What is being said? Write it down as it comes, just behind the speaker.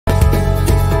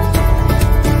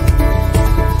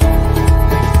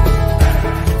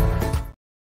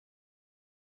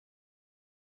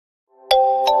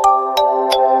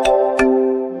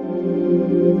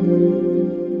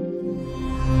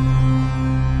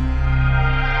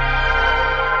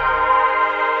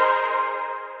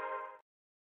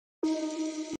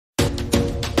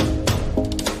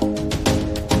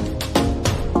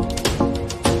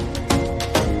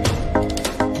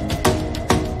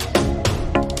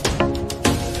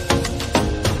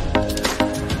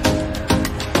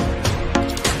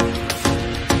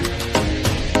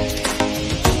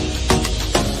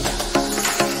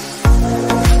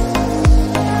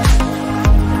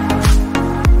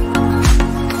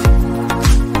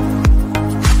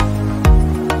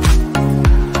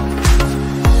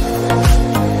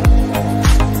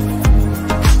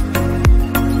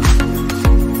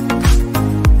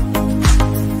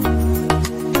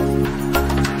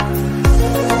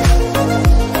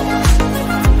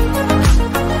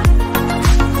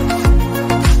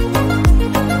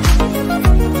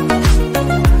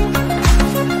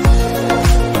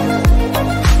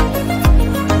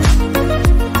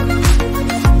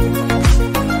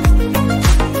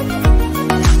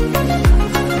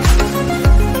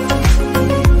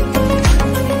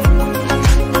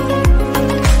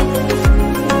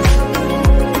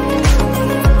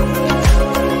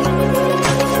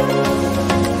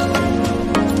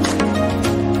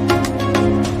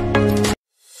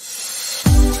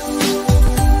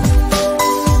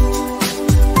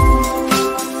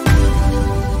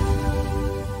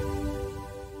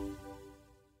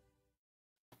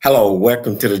Hello,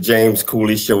 welcome to the James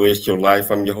Cooley Show. It's your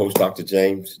life. I'm your host, Dr.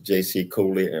 James J.C.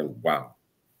 Cooley, and wow,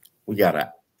 we got an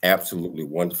absolutely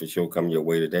wonderful show coming your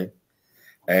way today.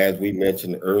 As we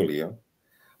mentioned earlier,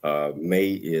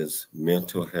 May is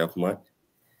Mental Health Month,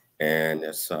 and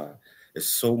it's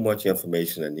so much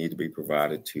information that needs to be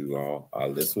provided to our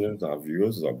listeners, our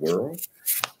viewers, our world,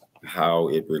 how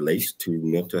it relates to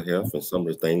mental health and some of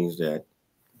the things that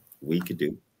we could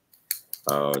do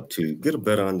to get a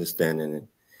better understanding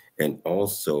and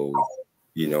also,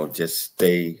 just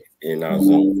stay in our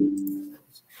zone.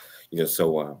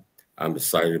 So I'm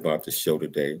excited about the show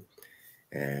today.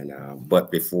 And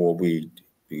but before we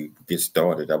get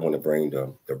started, I want to bring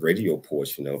the radio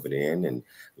portion of it in and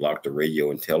lock the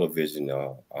radio and television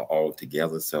all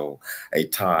together. So, hey,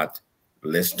 Todd,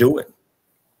 let's do it.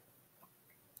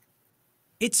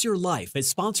 It's Your Life is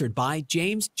sponsored by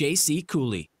James J.C.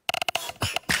 Cooley.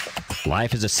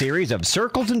 Life is a series of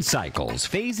circles and cycles,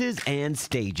 phases and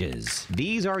stages.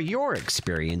 These are your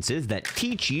experiences that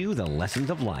teach you the lessons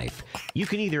of life. You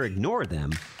can either ignore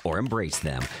them or embrace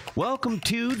them. Welcome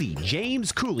to the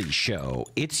James Cooley Show.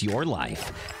 It's Your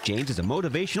Life. James is a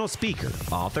motivational speaker,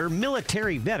 author,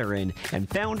 military veteran, and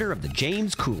founder of the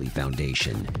James Cooley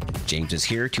Foundation. James is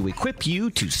here to equip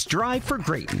you to strive for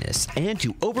greatness and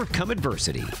to overcome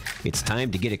adversity. It's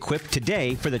time to get equipped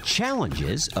today for the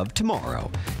challenges of tomorrow.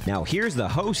 Now, here's the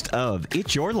host of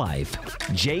It's Your Life,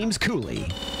 James Cooley.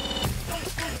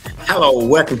 Hello,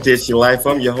 welcome to It's Your Life.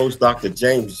 I'm your host, Dr.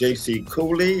 James J.C.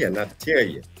 Cooley, and I tell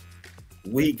you,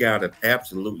 we got an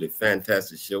absolutely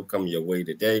fantastic show coming your way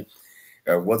today.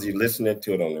 Whether you're listening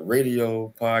to it on the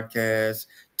radio, podcast,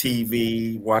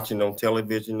 TV, watching on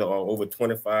television, or over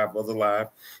 25 other live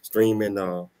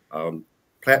streaming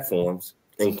platforms,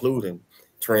 including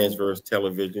Transverse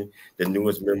Television, the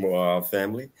newest member of our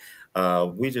family.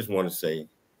 We just want to say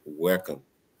welcome.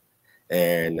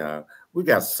 And we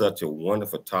got such a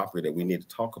wonderful topic that we need to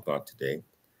talk about today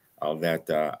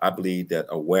that I believe that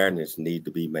awareness need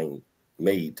to be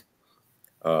made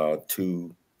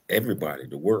to everybody,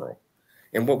 the world.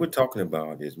 And what we're talking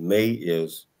about is May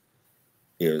is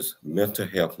Mental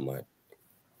Health Month.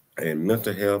 And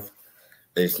mental health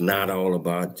is not all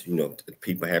about,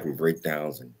 people having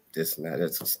breakdowns and this and that.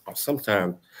 It's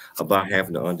sometimes about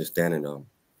having the understanding of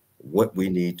what we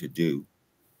need to do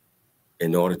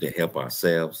in order to help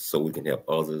ourselves so we can help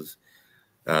others,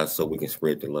 so we can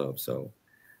spread the love. So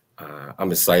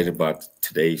I'm excited about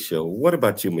today's show. What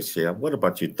about you, Michelle? What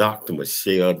about you, Dr.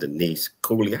 Michelle Denise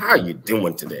Cooley? How are you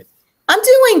doing today? I'm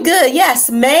doing good. Yes,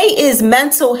 May is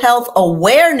Mental Health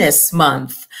Awareness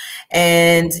Month.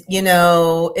 And,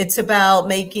 it's about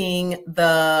making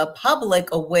the public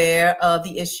aware of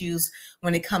the issues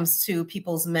when it comes to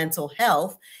people's mental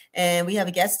health. And we have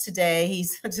a guest today.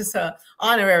 He's just an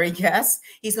honorary guest.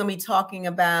 He's going to be talking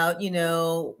about,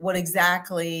 what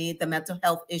exactly the mental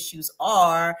health issues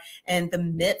are and the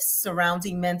myths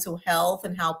surrounding mental health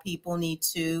and how people need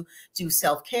to do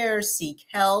self-care, seek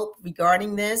help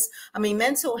regarding this. I mean,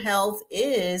 mental health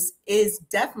is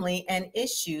definitely an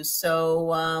issue.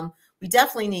 So we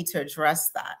definitely need to address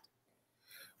that.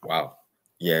 Wow.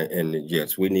 Yeah, and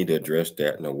yes, we need to address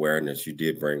that and awareness. You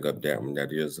did bring up that one.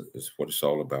 That is what it's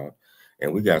all about.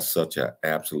 And we got such an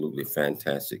absolutely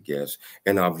fantastic guest.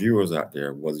 And our viewers out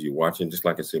there, whether you're watching, just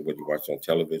like I said, whether you're watching on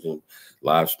television,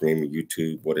 live streaming,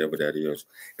 YouTube, whatever that is,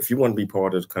 if you want to be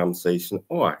part of this conversation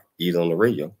or either on the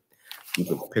radio, you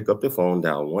can pick up the phone,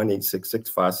 dial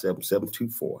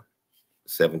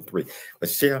 1-866-577-2473.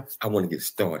 Michelle, I want to get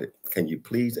started. Can you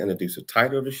please introduce the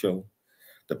title of the show,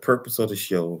 the purpose of the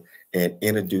show, and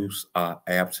introduce our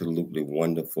absolutely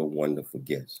wonderful, wonderful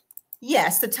guest?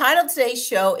 Yes, the title of today's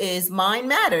show is Mind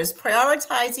Matters,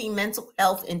 Prioritizing Mental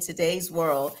Health in Today's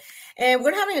World. And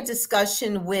we're having a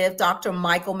discussion with Dr.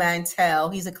 Michael Mantell.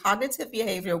 He's a cognitive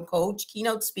behavioral coach,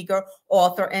 keynote speaker,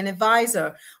 author, and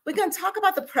advisor. We're going to talk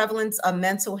about the prevalence of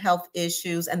mental health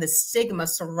issues and the stigma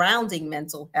surrounding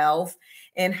mental health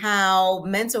and how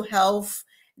mental health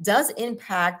does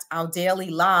impact our daily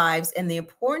lives and the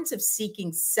importance of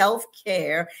seeking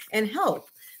self-care and help.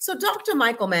 So Dr.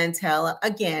 Michael Mantell,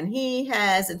 again, he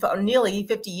has for nearly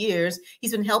 50 years,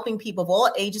 he's been helping people of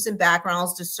all ages and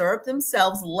backgrounds to serve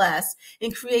themselves less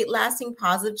and create lasting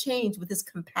positive change with his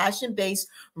compassion-based,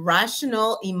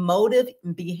 rational, emotive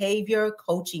behavior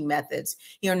coaching methods.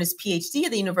 He earned his PhD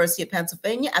at the University of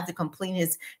Pennsylvania after completing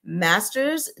his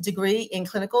master's degree in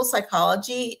clinical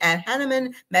psychology at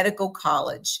Hahnemann Medical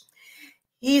College.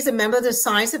 He is a member of the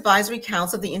Science Advisory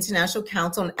Council of the International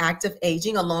Council on Active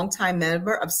Aging, a longtime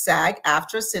member of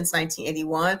SAG-AFTRA since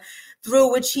 1981,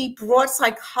 through which he brought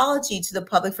psychology to the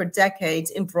public for decades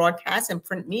in broadcast and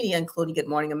print media, including Good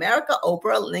Morning America,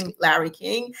 Oprah, Larry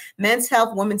King, Men's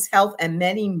Health, Women's Health, and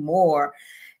many more.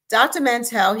 Dr.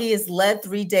 Mantell, he has led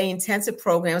 3-day intensive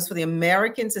programs for the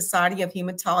American Society of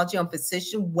Hematology on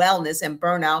physician wellness and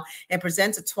burnout, and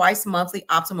presents a twice-monthly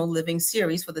Optimal Living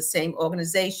series for the same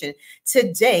organization.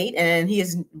 To date, and he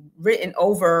has written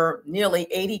over nearly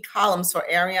 80 columns for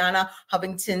Arianna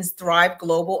Huffington's Thrive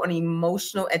Global on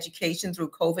emotional education through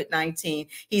COVID-19.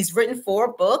 He's written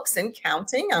 4 books and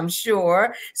counting, I'm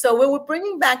sure. So we're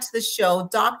bringing back to the show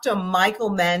Dr. Michael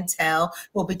Mantell,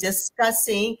 who will be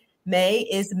discussing May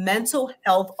is Mental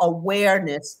Health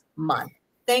Awareness Month.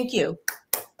 Thank you.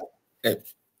 Hey,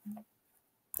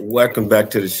 welcome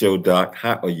back to the show, Doc.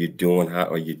 How are you doing? How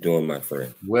are you doing, my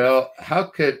friend? Well, how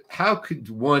could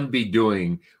one be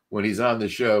doing when he's on the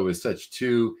show with such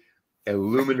 2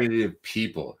 illuminative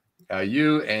people?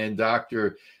 You and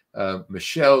Dr.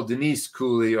 Michelle Denise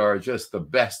Cooley are just the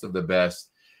best of the best.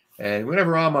 And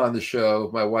whenever I'm on the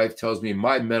show, my wife tells me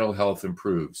my mental health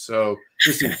improves. So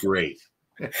this is great.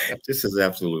 This is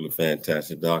absolutely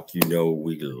fantastic, Doc. You know,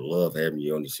 we love having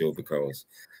you on the show because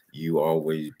you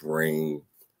always bring,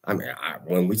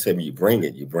 when we say you bring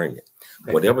it, you bring it.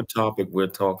 Whatever topic we're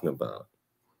talking about,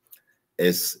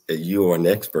 you are an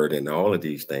expert in all of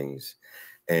these things,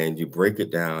 and you break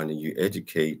it down and you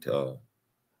educate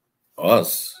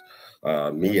us,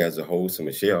 me as a host, and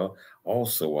Michelle,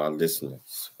 also our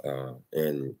listeners,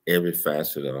 in every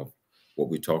facet of what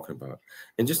we're talking about.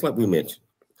 And just like we mentioned,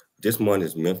 this month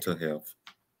is mental health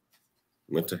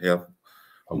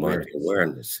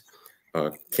awareness.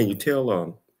 Can you tell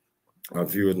our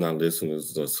viewers and our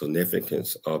listeners the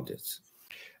significance of this?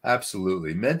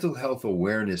 Absolutely. Mental Health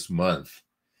Awareness Month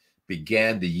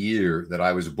began the year that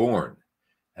I was born.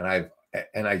 And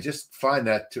I just find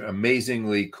that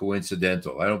amazingly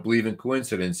coincidental. I don't believe in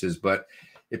coincidences, but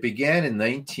it began in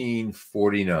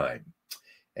 1949.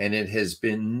 And it has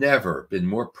never been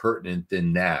more pertinent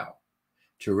than now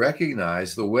to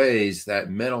recognize the ways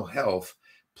that mental health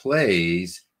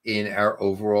plays in our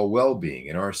overall well-being,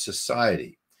 in our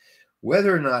society.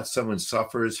 Whether or not someone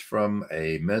suffers from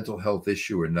a mental health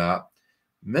issue or not,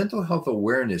 Mental Health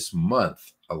Awareness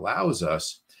Month allows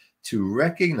us to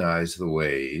recognize the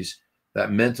ways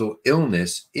that mental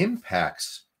illness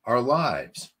impacts our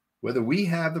lives, whether we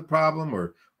have the problem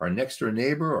or our next door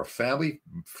neighbor or family,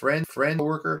 friend,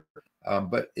 worker,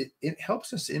 but it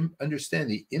helps us understand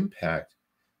the impact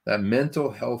that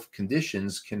mental health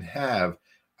conditions can have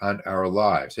on our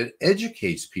lives. It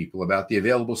educates people about the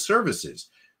available services,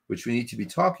 which we need to be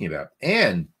talking about.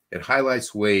 And it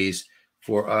highlights ways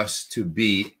for us to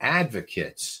be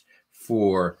advocates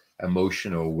for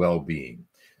emotional well-being.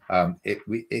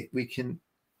 We can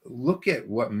look at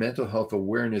what Mental Health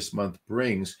Awareness Month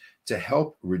brings to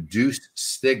help reduce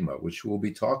stigma, which we'll be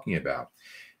talking about,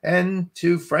 and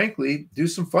to, frankly, do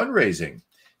some fundraising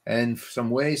and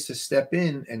some ways to step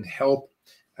in and help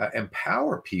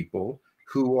empower people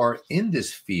who are in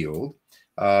this field,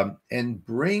 and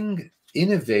bring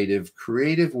innovative,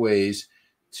 creative ways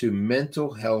to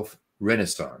mental health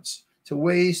renaissance, to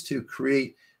ways to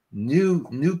create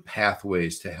new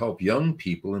pathways to help young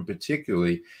people in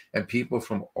particularly, and people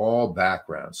from all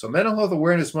backgrounds. So Mental Health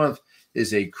Awareness Month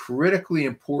is a critically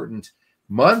important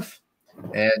month,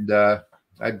 and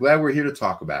I'm glad we're here to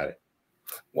talk about it.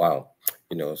 Wow.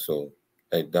 So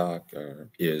a doc,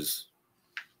 is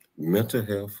mental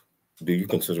health, do you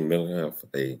consider mental health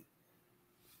a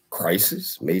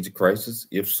crisis, major crisis?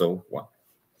 If so, why?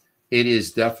 It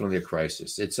is definitely a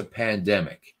crisis. It's a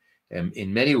pandemic. And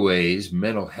in many ways,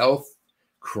 mental health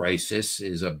crisis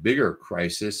is a bigger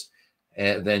crisis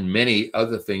than many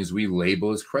other things we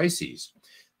label as crises.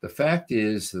 The fact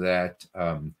is that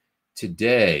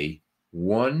today,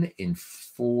 1 in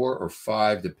 4 or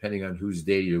 5, depending on whose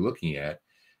data you're looking at,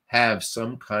 have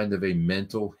some kind of a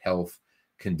mental health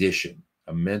condition,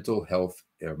 a mental health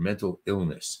or mental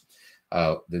illness.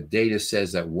 The data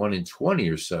says that 1 in 20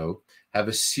 or so have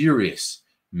a serious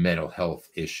mental health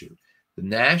issue. The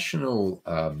National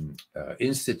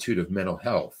Institute of Mental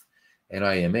Health,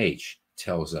 NIMH,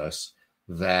 tells us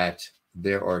that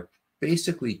there are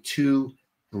basically 2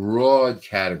 broad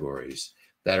categories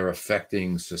that are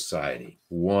affecting society.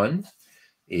 One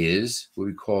is what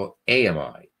we call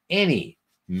AMI, any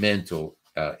mental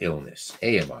illness,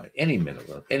 AMI, any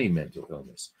mental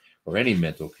illness or any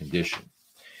mental condition.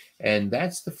 And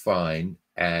that's defined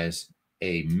as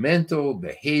a mental,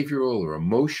 behavioral, or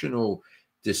emotional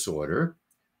disorder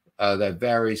that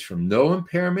varies from no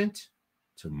impairment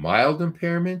to mild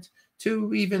impairment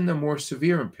to even the more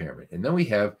severe impairment. And then we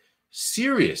have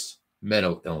serious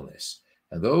mental illness.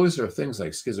 And those are things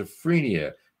like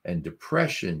schizophrenia and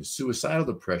depression, suicidal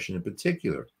depression in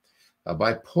particular,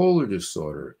 bipolar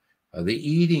disorder, the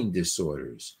eating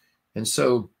disorders. And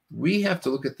so we have to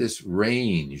look at this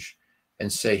range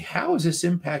and say, how is this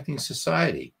impacting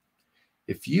society?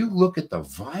 If you look at the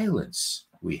violence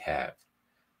we have,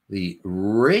 the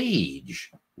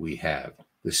rage we have,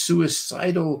 the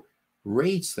suicidal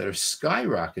rates that are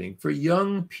skyrocketing for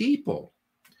young people,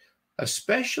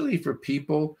 especially for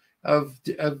people of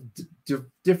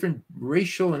different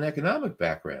racial and economic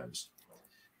backgrounds,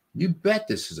 you bet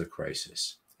this is a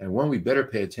crisis and one we better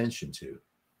pay attention to.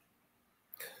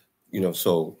 You know,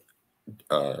 so,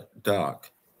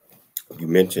 Doc, you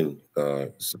mentioned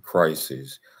it's a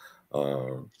crisis.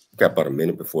 Got about a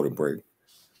minute before the break.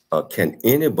 Can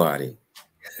anybody,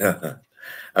 I'm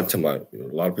talking about, you know,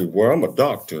 a lot of people, well, I'm a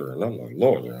doctor and I'm a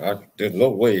lawyer. There's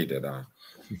no way that I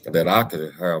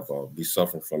could have be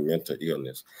suffering from mental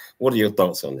illness. What are your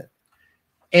thoughts on that?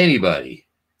 Anybody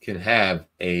can have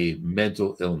a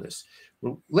mental illness.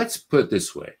 Well, let's put it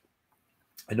this way.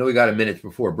 I know we got a minute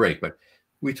before break, but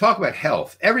we talk about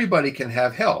health. Everybody can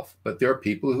have health, but there are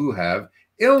people who have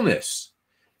illness.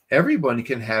 Everybody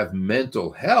can have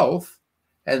mental health,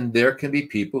 and there can be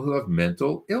people who have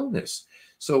mental illness.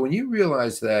 So when you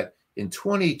realize that in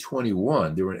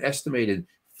 2021, there were an estimated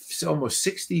almost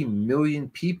 60 million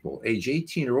people age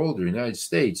 18 or older in the United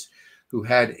States who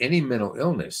had any mental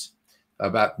illness,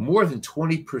 about more than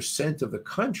 20% of the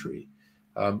country,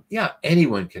 yeah,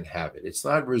 anyone can have it. It's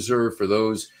not reserved for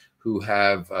those who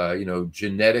have, you know,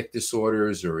 genetic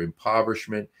disorders or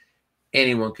impoverishment.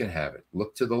 Anyone can have it.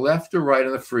 Look to the left or right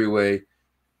on the freeway,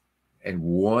 and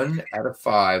 1 out of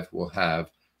 5 will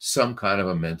have some kind of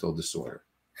a mental disorder.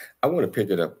 I want to pick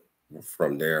it up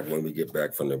from there when we get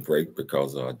back from the break,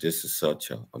 because this is such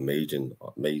an amazing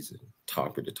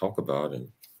topic to talk about,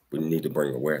 and we need to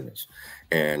bring awareness.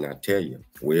 And I tell you,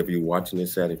 wherever you're watching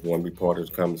this at, if you want to be part of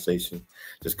this conversation,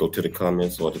 just go to the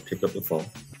comments or just pick up the phone.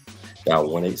 Dial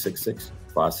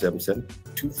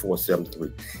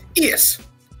 1-866-577-2473. Yes,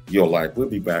 your life. We'll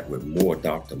be back with more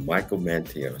Dr. Michael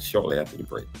Mantell shortly after the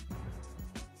break.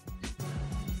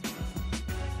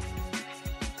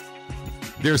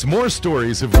 There's more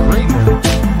stories of great work.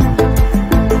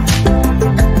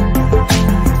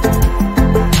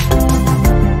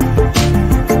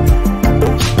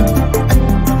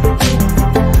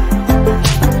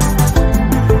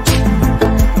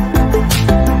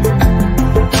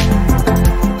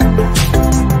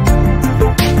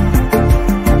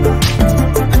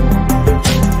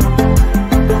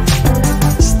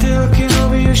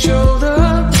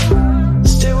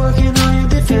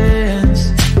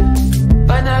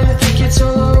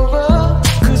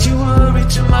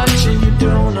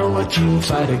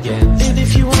 Fight against. And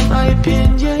if you want my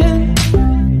opinion,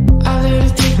 I'll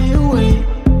let it take me away.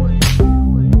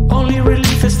 Only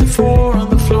relief is the 4 on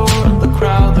the floor and the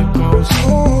crowd that goes,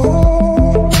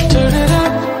 oh, turn it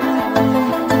up,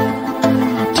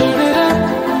 turn it up,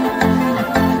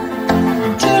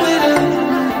 turn it up,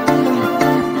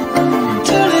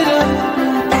 turn it up,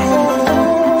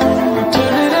 oh,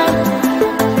 turn it up,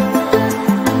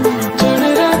 turn it up, turn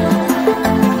it up.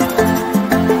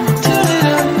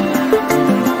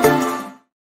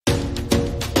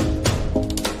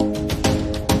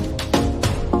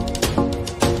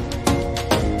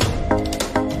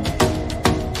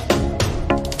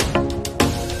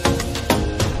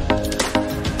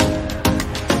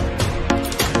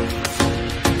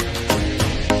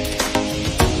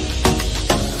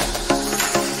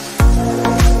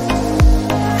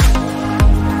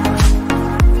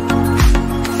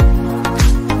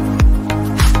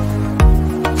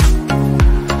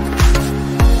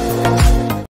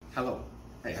 Hello.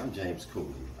 Hey, I'm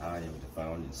𝐓𝐇𝐿𝐒. I am the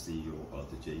founder and CEO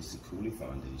of the 𝐆𝐔𝐘𝐒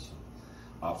Foundation,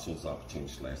 Options,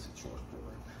 Opportunities, Lasting Choice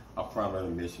Program. Our primary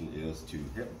mission is to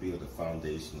help build a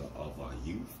foundation of our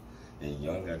youth and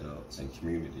young adults and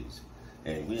communities.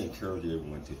 And we encourage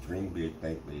everyone to dream big,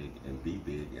 think big, and be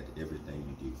big at everything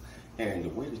you do. And the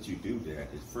way that you do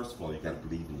that is, first of all, you got to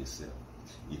believe in yourself.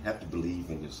 You have to believe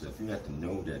in yourself. You have to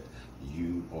know that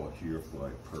you are here for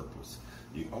a purpose.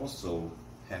 You also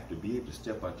have to be able to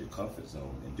step out your comfort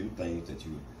zone and do things that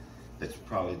you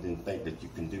probably didn't think that you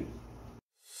can do.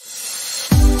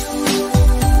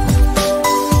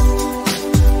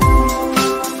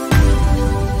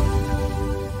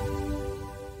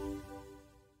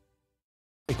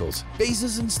 cycles,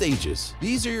 phases, and stages.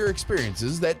 These are your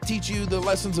experiences that teach you the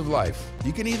lessons of life.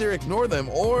 You can either ignore them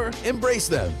or embrace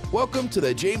them. Welcome to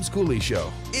the James Cooley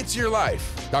Show. It's your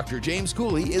life. Dr. James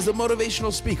Cooley is a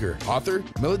motivational speaker, author,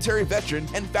 military veteran,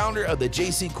 and founder of the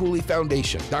𝐍𝐔𝐘𝐒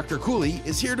Foundation. Dr. Cooley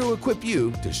is here to equip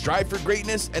you to strive for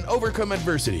greatness and overcome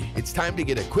adversity. It's time to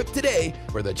get equipped today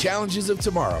for the challenges of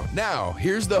tomorrow. Now,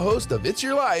 here's the host of It's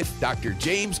Your Life, Dr.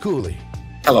 James Cooley.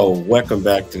 Hello, welcome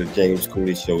back to the James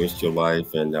Cooley Show. It's your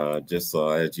life, and just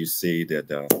as you see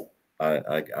that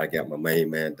I got my main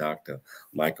man, Dr.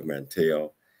 Michael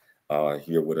Mantell,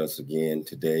 here with us again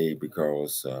today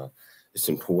because it's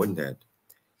important that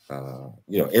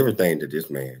everything that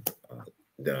this man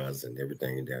does and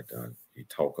everything that you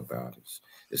talk about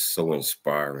is so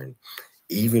inspiring,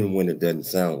 even when it doesn't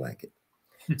sound like it.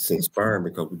 It's inspiring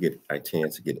because we get a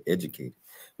chance to get educated.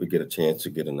 We get a chance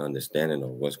to get an understanding of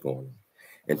what's going on.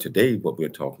 And today, what we're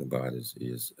talking about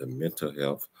is a mental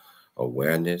health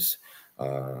awareness.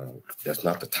 That's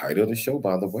not the title of the show,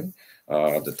 by the way.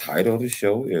 The title of the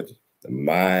show is The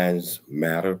Minds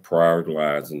Matter,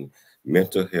 Prioritizing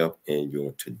Mental Health in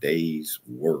Your Today's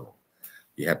World.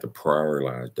 You have to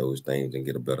prioritize those things and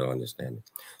get a better understanding.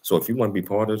 So if you want to be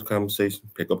part of this conversation,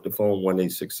 pick up the phone,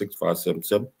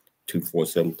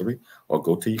 1-866-577-2473, or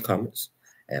go to your comments,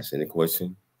 ask any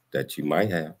question that you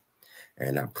might have.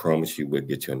 And I promise you we'll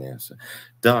get you an answer.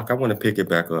 Doc, I want to pick it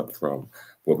back up from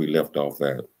where we left off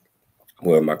at.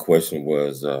 Well, my question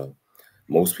was,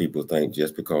 most people think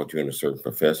just because you're in a certain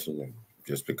profession, and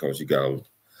just because you got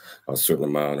a certain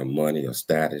amount of money or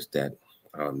status, that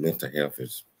mental health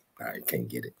is, I can't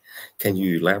get it. Can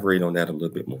you elaborate on that a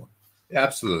little bit more?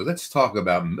 Absolutely. Let's just talk a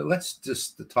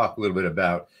little bit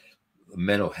about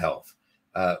mental health.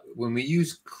 When we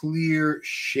use clear,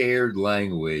 shared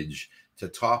language to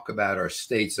talk about our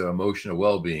states of emotional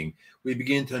well-being, we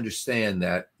begin to understand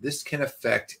that this can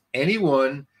affect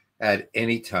anyone at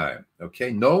any time. Okay,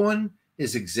 no one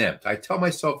is exempt. I tell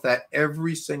myself that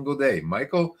every single day.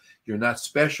 Michael, you're not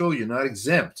special, you're not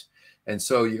exempt. And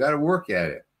so you got to work at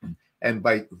it. And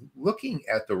by looking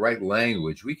at the right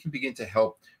language, we can begin to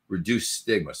help reduce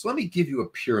stigma. So let me give you a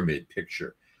pyramid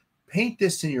picture. Paint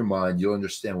this in your mind, you'll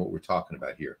understand what we're talking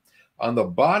about here. On the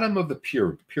bottom of the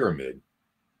pyramid,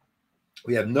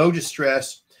 we have no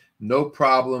distress, no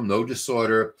problem, no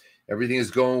disorder. Everything is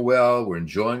going well. We're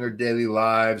enjoying our daily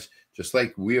lives, just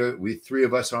like we three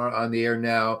of us are on the air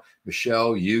now.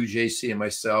 Michelle, you, JC, and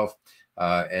myself,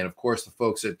 and of course the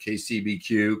folks at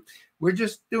KCBQ. We're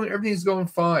just doing, everything's going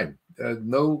fine.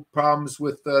 No problems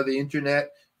with the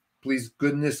internet. Please,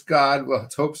 goodness God, well,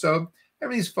 let's hope so.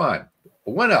 Everything's fine.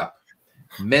 One up,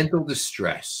 mental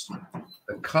distress.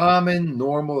 The common,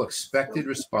 normal, expected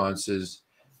responses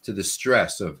to the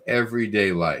stress of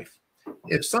everyday life.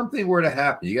 If something were to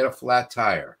happen, you get a flat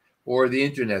tire, or the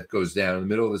internet goes down in the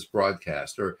middle of this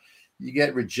broadcast, or you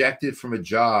get rejected from a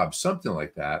job, something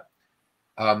like that.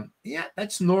 Yeah,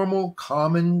 that's normal,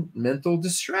 common mental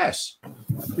distress.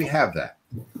 We have that.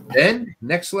 Then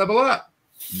next level up,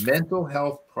 mental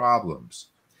health problems.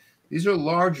 These are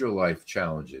larger life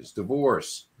challenges,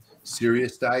 divorce,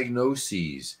 serious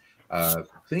diagnoses,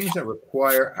 things that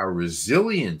require our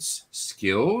resilience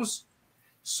skills,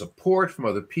 support from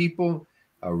other people,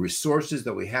 resources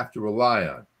that we have to rely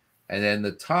on. And then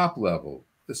the top level,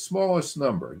 the smallest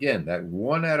number, again, that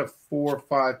 1 out of 4 or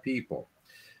 5 people,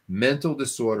 mental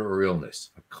disorder or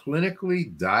illness, a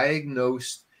clinically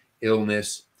diagnosed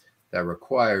illness that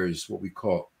requires what we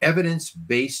call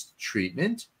evidence-based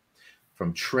treatment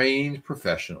from trained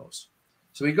professionals.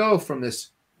 So we go from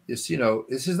this, this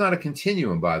is not a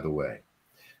continuum, by the way.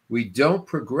 We don't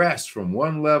progress from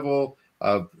one level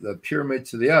of the pyramid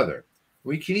to the other.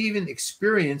 We can even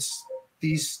experience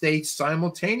these states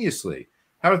simultaneously.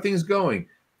 How are things going?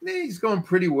 It's going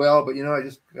pretty well, but I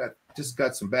just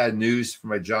got some bad news for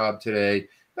my job today,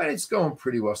 but it's going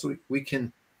pretty well. So we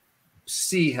can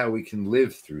see how we can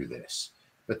live through this.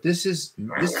 But this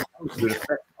would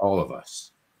affect all of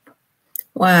us.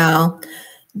 Wow.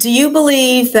 Do you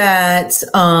believe that,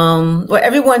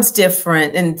 everyone's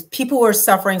different and people who are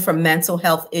suffering from mental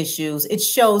health issues, it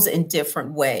shows in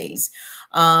different ways.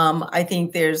 I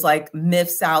think there's like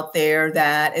myths out there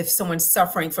that if someone's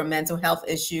suffering from mental health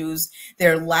issues,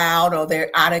 they're loud or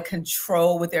they're out of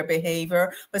control with their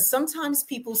behavior. But sometimes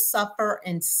people suffer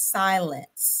in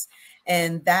silence.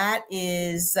 And that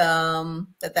is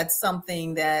that's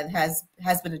something that has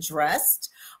been addressed.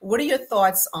 What are your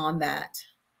thoughts on that?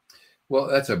 Well,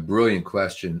 that's a brilliant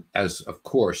question, as of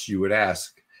course you would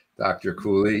ask, Dr.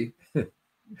 Cooley.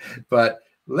 But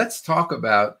let's talk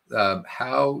about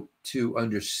how to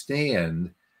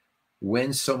understand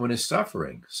when someone is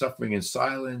suffering in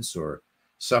silence or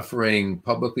suffering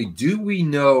publicly, do we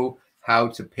know how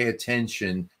to pay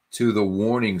attention to the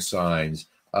warning signs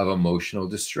of emotional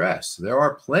distress? There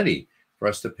are plenty for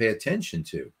us to pay attention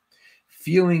to.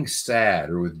 Feeling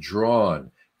sad or withdrawn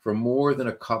for more than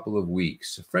a couple of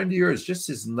weeks. A friend of yours just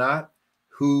is not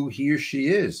who he or she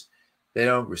is. They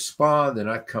don't respond. They're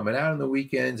not coming out on the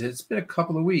weekends. It's been a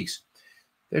couple of weeks.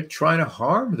 They're trying to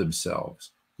harm themselves.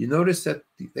 You notice that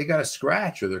they got a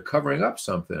scratch, or they're covering up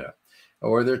something,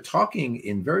 or they're talking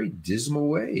in very dismal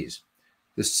ways.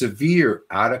 The severe,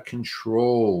 out of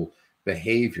control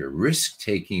behavior,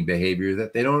 risk-taking behavior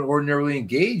that they don't ordinarily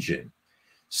engage in.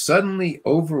 Suddenly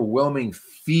overwhelming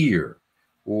fear,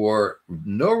 or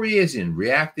no reason,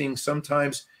 reacting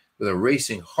sometimes with a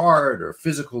racing heart or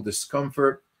physical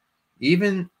discomfort.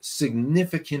 Even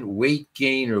significant weight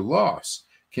gain or loss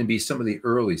can be some of the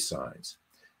early signs.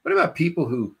 What about people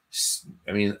who,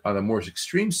 I mean, on the more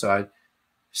extreme side,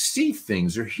 see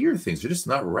things or hear things? They're just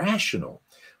not rational.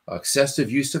 Excessive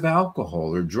use of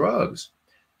alcohol or drugs,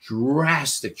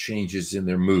 drastic changes in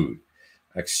their mood,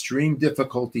 extreme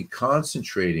difficulty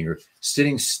concentrating or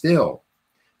sitting still.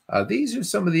 These are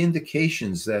some of the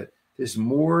indications that there's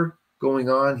more going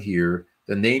on here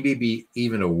than they may be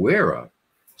even aware of.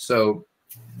 So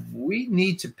we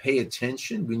need to pay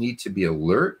attention. We need to be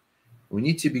alert. We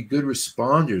need to be good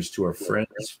responders to our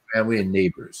friends, family, and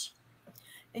neighbors.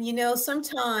 And, you know,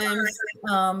 sometimes,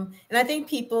 and I think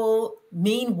people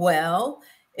mean well.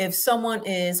 If someone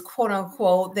is, quote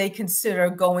unquote, they consider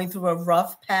going through a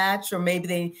rough patch, or maybe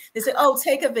they say, oh,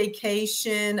 take a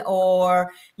vacation,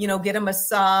 or, you know, get a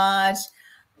massage.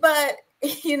 But,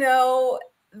 you know,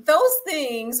 those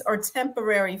things are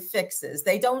temporary fixes.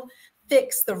 They don't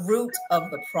fix the root of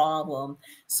the problem.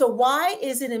 So why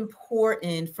is it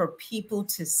important for people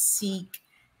to seek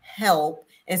help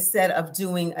instead of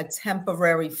doing a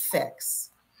temporary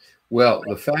fix? Well,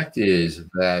 the fact is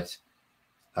that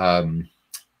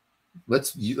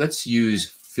let's use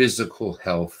physical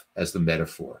health as the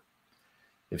metaphor.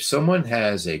 If someone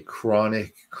has a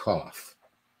chronic cough,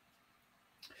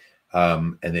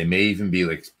 and they may even be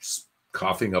like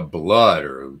coughing up blood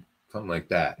or something like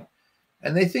that,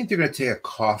 and they think they're going to take a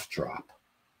cough drop,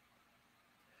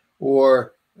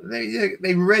 or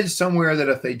they read somewhere that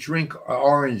if they drink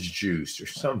orange juice or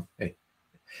something,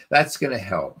 that's going to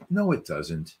help. No, it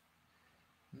doesn't.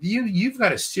 You've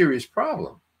got a serious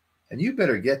problem, and you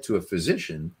better get to a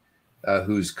physician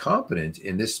who's competent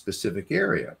in this specific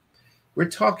area. We're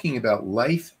talking about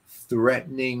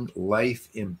life-threatening,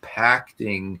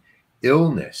 life-impacting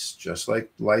illness, just like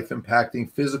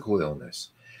life-impacting physical illness.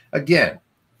 Again,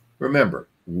 remember,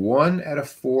 1 out of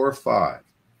 4 or 5,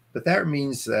 but that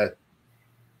means that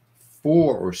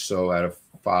 4 or so out of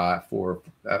 5, 4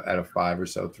 out of 5 or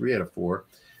so, 3 out of 4,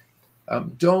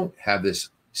 don't have this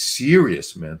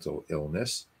serious mental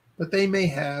illness, but they may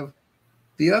have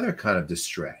the other kind of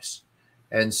distress.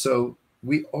 And so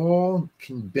we all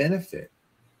can benefit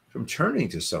from turning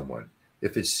to someone.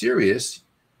 If it's serious,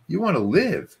 you want to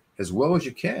live as well as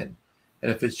you can.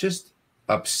 And if it's just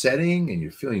upsetting and you're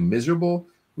feeling miserable,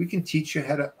 we can teach you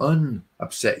how to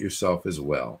unupset yourself as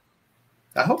well.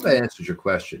 I hope that answers your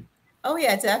question. Oh,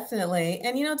 yeah, definitely.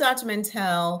 And, you know, Dr.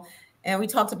 Mantell, and we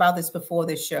talked about this before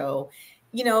the show,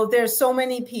 you know, there's so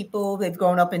many people, they've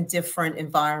grown up in different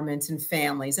environments and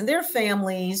families, and there are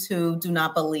families who do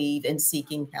not believe in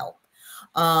seeking help,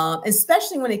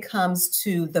 especially when it comes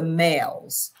to the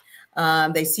males.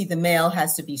 They see the male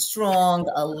has to be strong,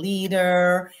 a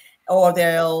leader, or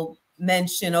they'll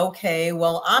mention, okay,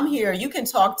 well, I'm here, you can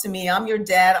talk to me, I'm your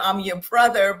dad, I'm your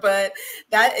brother, but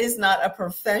that is not a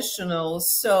professional.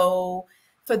 So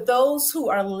for those who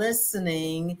are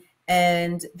listening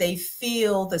and they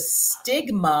feel the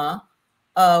stigma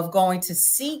of going to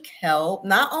seek help,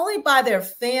 not only by their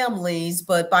families,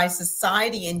 but by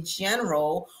society in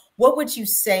general, what would you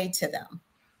say to them?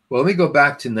 Well, let me go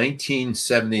back to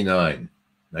 1979,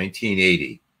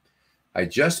 1980. I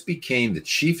just became the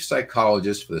chief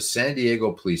psychologist for the San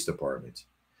Diego Police Department.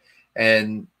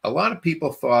 And a lot of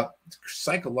people thought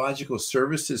psychological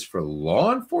services for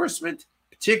law enforcement,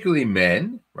 particularly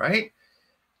men, right?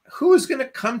 Who is going to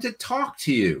come to talk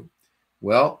to you?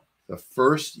 Well, the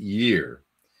first year,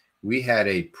 we had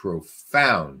a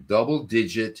profound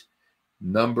double-digit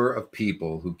number of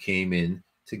people who came in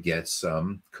to get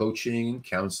some coaching,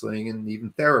 counseling, and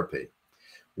even therapy.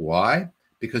 Why?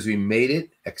 Because we made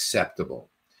it acceptable.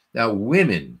 Now,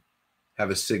 women have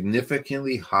a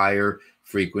significantly higher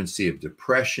frequency of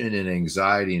depression and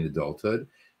anxiety in adulthood.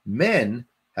 Men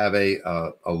have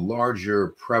a larger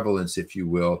prevalence, if you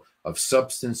will, of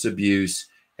substance abuse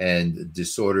and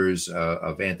disorders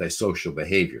of antisocial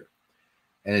behavior.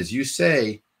 And as you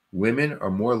say, women are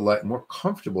more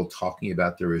comfortable talking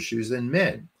about their issues than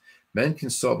men. Men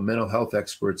consult mental health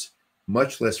experts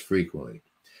much less frequently.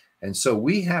 And so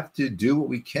we have to do what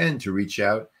we can to reach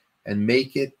out and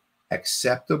make it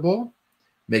acceptable,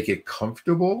 make it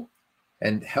comfortable,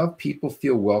 and help people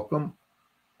feel welcome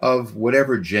of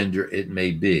whatever gender it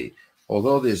may be.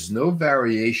 Although there's no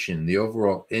variation in the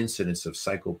overall incidence of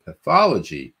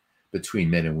psychopathology between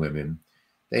men and women,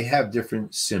 they have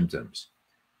different symptoms.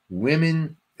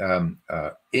 Women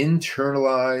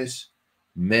internalize,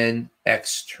 men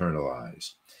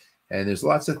externalize. And there's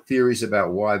lots of theories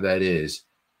about why that is,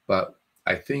 but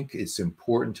I think it's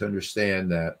important to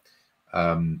understand that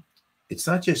it's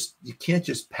not just, you can't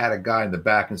just pat a guy in the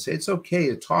back and say, it's okay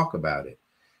to talk about it.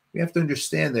 We have to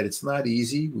understand that it's not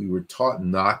easy. We were taught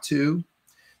not to,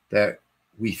 that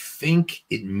we think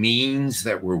it means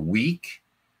that we're weak.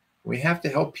 We have to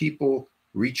help people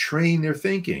retrain their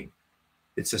thinking.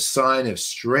 It's a sign of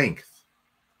strength.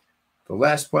 The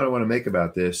last point I want to make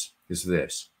about this is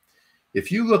this.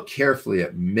 If you look carefully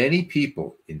at many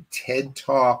people in TED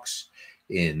Talks,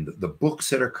 in the books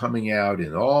that are coming out,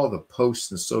 in all the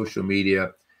posts and social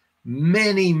media,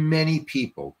 many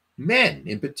people, men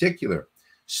in particular,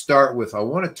 start with, I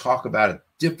want to talk about a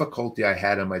difficulty I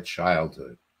had in my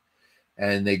childhood.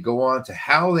 And they go on to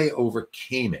how they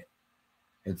overcame it.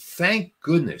 And thank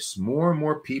goodness, more and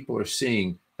more people are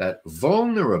seeing that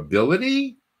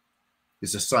vulnerability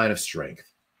is a sign of strength.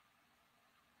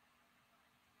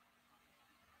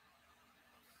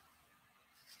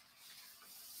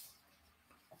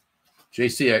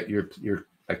 JC,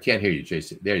 I can't hear you,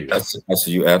 JC. There you go.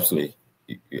 You're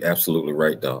absolutely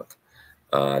right, Doc.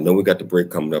 I know we got the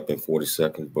break coming up in 40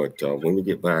 seconds, but when we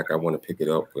get back, I want to pick it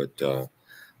up with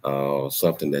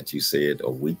something that you said,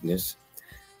 a weakness,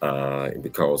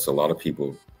 because a lot of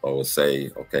people will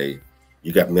say, okay,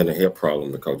 you got mental health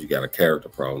problem because you got a character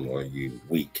problem or you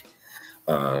weak.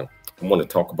 I want to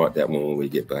talk about that when we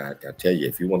get back. I tell you,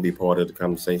 if you want to be part of the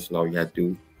conversation, all you have to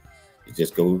do is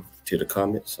just go to the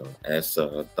comments, ask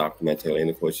Dr. Mantell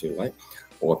any question you like,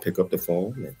 or pick up the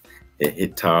phone and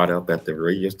hit Todd up at the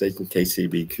radio station,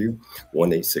 KCBQ,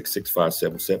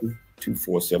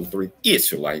 1-866-577-2473.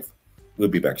 It's your life. We'll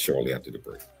be back shortly after the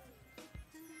break.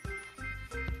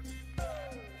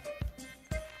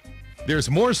 There's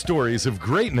more stories of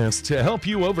greatness to help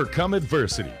you overcome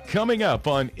adversity coming up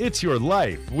on It's Your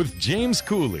Life with James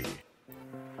Cooley.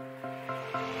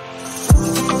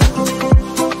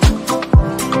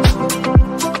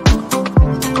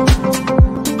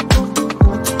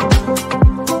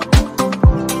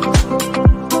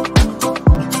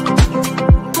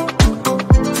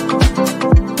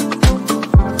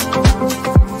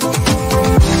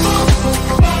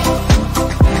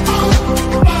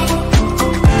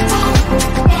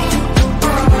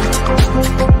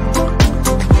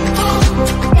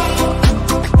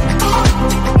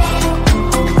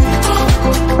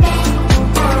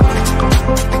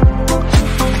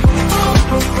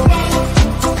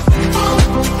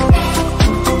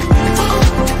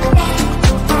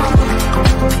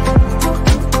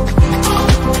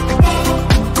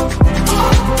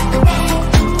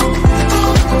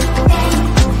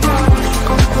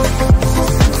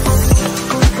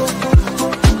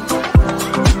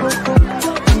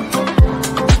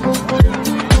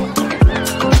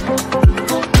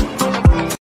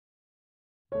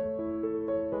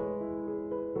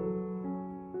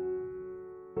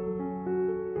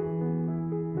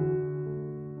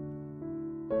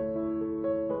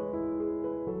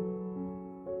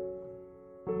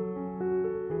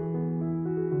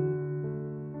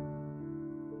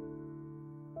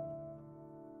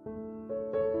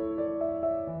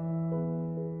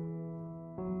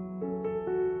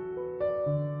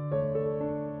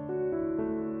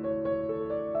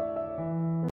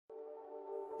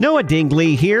 Noah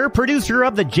Dingley here, producer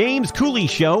of The James Cooley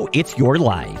Show, It's Your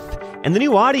Life. And the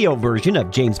new audio version of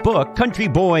James' book, Country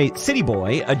Boy, City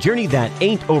Boy, A Journey That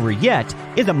Ain't Over Yet,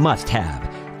 is a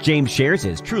must-have. James shares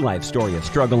his true life story of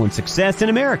struggle and success in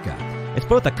America. It's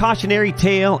both a cautionary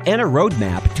tale and a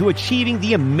roadmap to achieving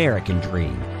the American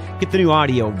dream. Get the new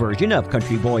audio version of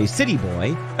Country Boy, City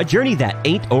Boy, A Journey That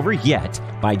Ain't Over Yet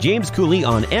by James Cooley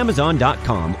on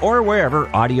Amazon.com or wherever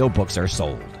audiobooks are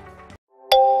sold.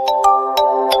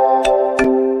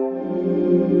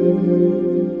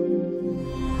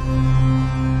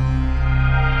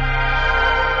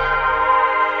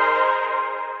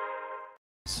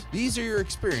 These are your your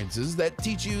experiences that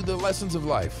teach you the lessons of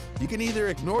life. You can either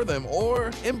ignore them or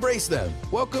embrace them.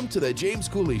 Welcome to the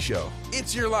𝐊𝐔𝐘𝐒 Show.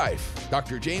 It's your life.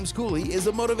 Dr. 𝐊𝐔𝐘𝐒 is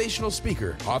a motivational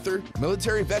speaker, author,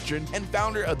 military veteran, and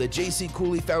founder of the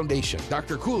𝐊𝐔𝐘𝐒 Foundation.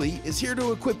 Dr. 𝐘𝐒 is here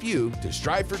to equip you to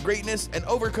strive for greatness and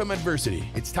overcome adversity.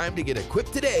 It's time to get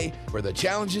equipped today for the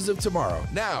challenges of tomorrow.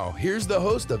 Now, here's the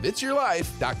host of It's Your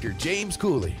Life, Dr.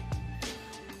 𝐊𝐔𝐘𝐒.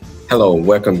 Hello,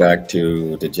 welcome back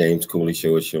to the 𝐊𝐔𝐘𝐒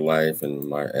Show. It's Your Life,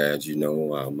 and as you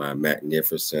know, my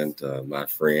magnificent, my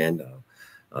friend,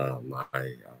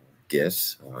 my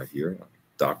guest here,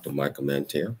 Dr. Michael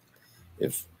Mantell,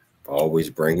 is always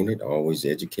bringing it, always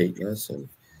educating us, and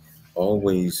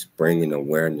always bringing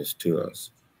awareness to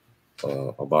us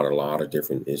about a lot of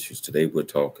different issues. Today, we're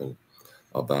talking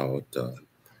about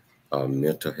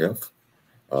mental health.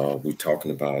 We're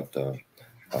talking about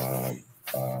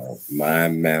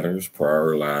mind matters,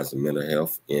 prioritizing mental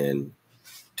health in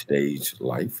today's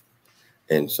life.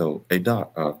 And so, hey,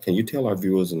 Doc, can you tell our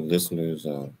viewers and listeners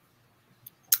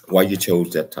why you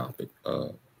chose that topic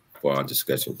for our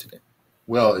discussion today?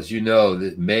 Well, as you know,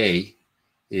 that May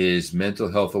is Mental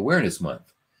Health Awareness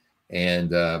Month.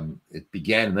 And it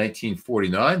began in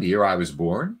 1949, the year I was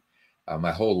born.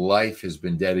 My whole life has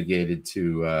been dedicated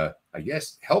to, I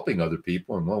guess, helping other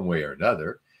people in one way or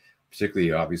another,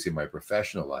 particularly, obviously, my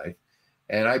professional life.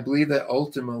 And I believe that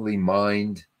ultimately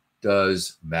mind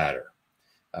does matter.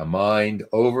 Mind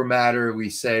over matter, we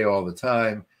say all the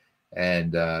time.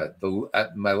 And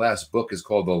my last book is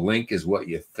called The Link is What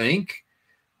You Think.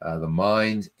 The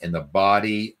mind and the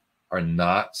body are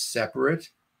not separate.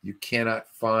 You cannot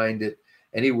find it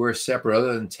anywhere separate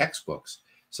other than textbooks.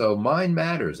 So mind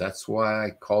matters. That's why I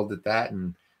called it that.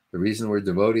 And the reason we're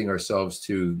devoting ourselves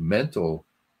to mental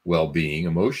well-being,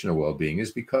 emotional well-being,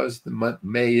 is because the month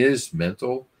May is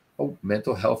mental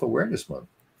health awareness month.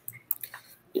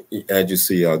 As you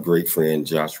see, our great friend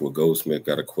Joshua Goldsmith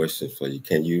got a question for you.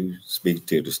 Can you speak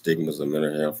to the stigmas of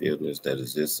mental health illness that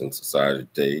exists in society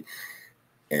today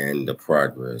and the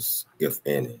progress, if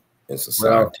any, in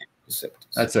society? Well,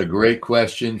 that's a great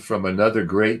question from another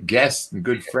great guest and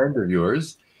good friend of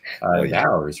yours,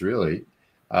 ours, really.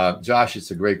 Josh,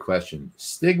 it's a great question.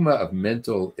 Stigma of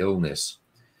mental illness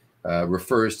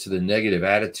refers to the negative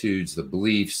attitudes, the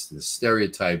beliefs, the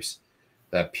stereotypes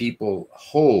that people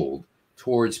hold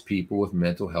towards people with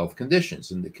mental health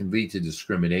conditions. And it can lead to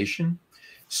discrimination,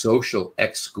 social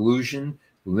exclusion,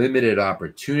 limited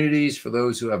opportunities for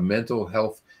those who have mental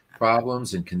health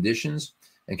problems and conditions,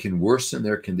 and can worsen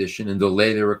their condition and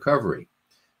delay their recovery.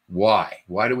 Why?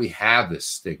 Why do we have this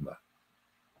stigma?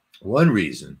 One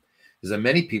reason is that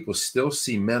many people still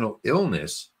see mental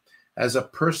illness as a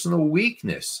personal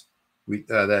weakness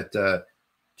that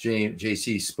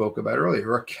JC spoke about earlier,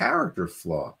 or a character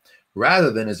flaw,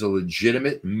 rather than as a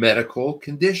legitimate medical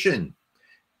condition.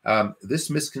 This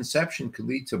misconception can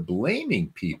lead to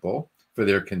blaming people for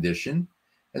their condition,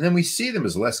 and then we see them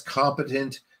as less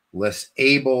competent, less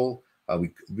able.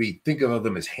 We think of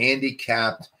them as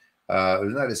handicapped, they're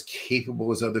not as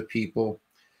capable as other people.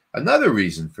 Another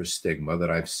reason for stigma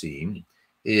that I've seen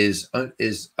is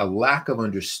a lack of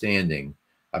understanding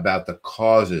about the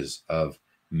causes of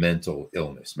mental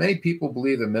illness. Many people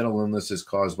believe that mental illness is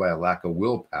caused by a lack of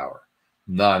willpower.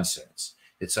 Nonsense.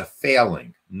 It's a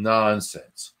failing.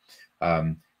 Nonsense.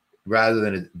 Rather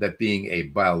than that being a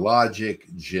biologic,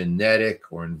 genetic,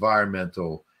 or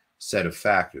environmental set of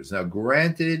factors. Now,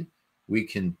 granted, we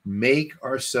can make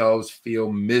ourselves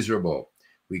feel miserable.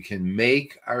 We can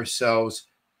make ourselves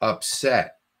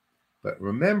upset. But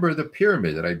remember the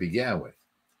pyramid that I began with.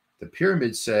 The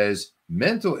pyramid says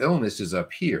mental illness is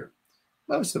up here.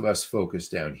 Most of us focus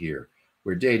down here,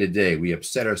 where day to day we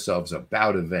upset ourselves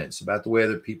about events, about the way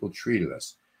other people treated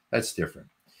us. That's different.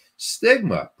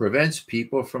 Stigma prevents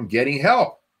people from getting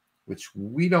help, which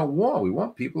we don't want. We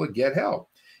want people to get help.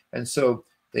 And so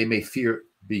they may fear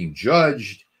being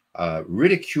judged,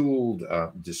 ridiculed,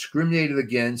 discriminated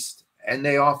against, and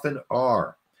they often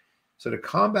are. So to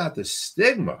combat the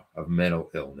stigma of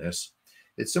mental illness,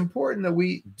 it's important that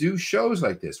we do shows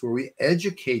like this, where we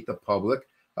educate the public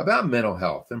about mental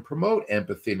health and promote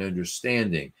empathy and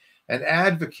understanding and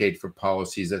advocate for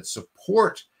policies that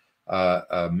support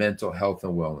mental health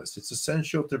and wellness. It's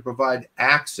essential to provide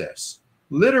access,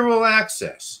 literal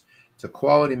access, to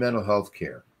quality mental health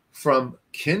care from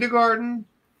kindergarten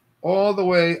all the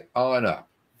way on up.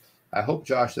 I hope,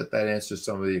 Josh, that answers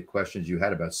some of the questions you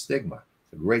had about stigma.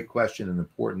 It's a great question and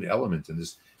important element in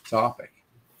this topic.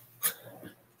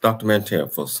 Dr. Mantell,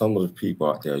 for some of the people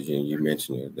out there, you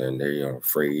mentioned it, and they are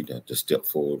afraid to step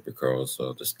forward because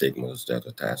of the stigmas that are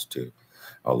attached to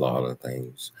a lot of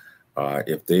things.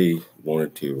 If they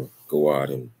wanted to go out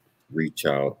and reach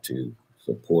out to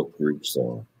support groups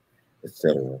or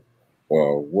etc.?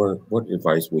 Or what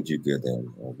advice would you give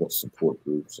them? Or what support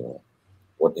groups or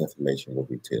what information would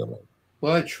we tell them?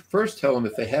 Well, I first tell them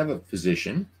if they have a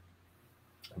physician,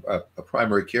 a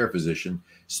primary care physician,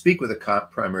 speak with a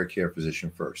primary care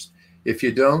physician first. If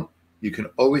you don't, you can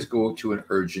always go to an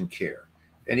urgent care,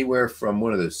 anywhere from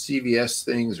one of the CVS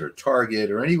things or Target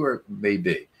or anywhere it may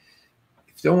be.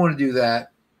 If you don't want to do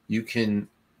that, you can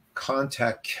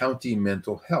contact county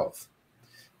mental health.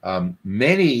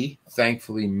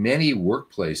 Thankfully, many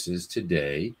workplaces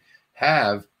today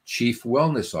have chief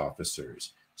wellness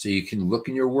officers. So you can look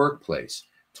in your workplace,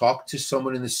 talk to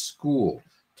someone in the school,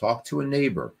 talk to a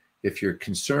neighbor. If you're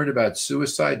concerned about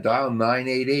suicide, dial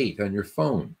 988 on your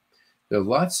phone. There are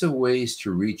lots of ways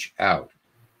to reach out.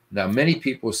 Now, many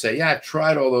people say, yeah, I've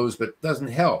tried all those, but it doesn't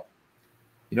help.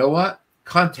 You know what?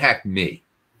 Contact me.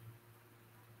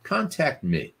 Contact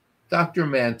me, Dr.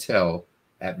 Mantell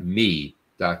at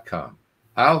me.com.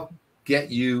 I'll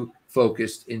get you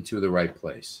focused into the right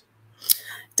place.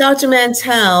 Dr.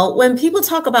 Mantell, when people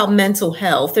talk about mental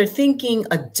health, they're thinking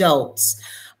adults,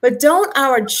 but don't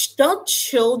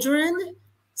children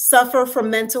suffer from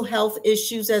mental health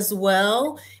issues as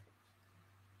well?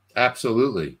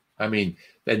 Absolutely. I mean,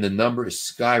 and the number is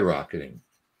skyrocketing.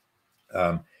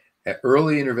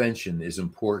 Early intervention is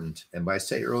important. And by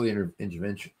say early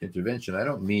intervention, I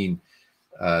don't mean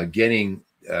getting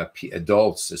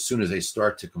adults as soon as they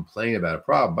start to complain about a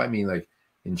problem. I mean, like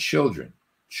in children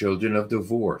of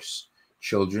divorce,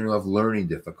 children who have learning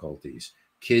difficulties,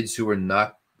 kids who are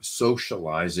not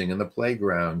socializing in the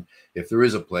playground, if there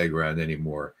is a playground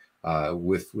anymore,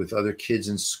 with other kids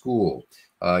in school.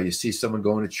 You see someone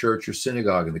going to church or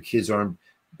synagogue and the kids are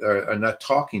not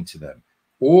talking to them.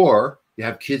 Or you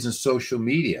have kids in social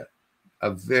media,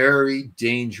 a very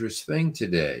dangerous thing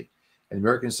today. And the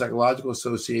American Psychological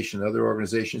Association and other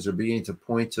organizations are beginning to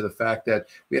point to the fact that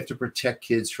we have to protect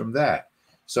kids from that.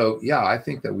 So, yeah, I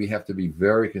think that we have to be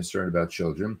very concerned about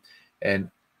children. And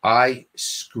I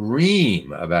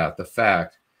scream about the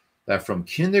fact that from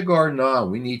kindergarten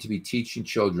on, we need to be teaching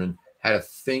children how to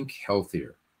think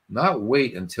healthier, not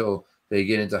wait until they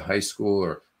get into high school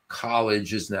or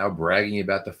college is now bragging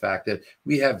about the fact that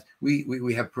we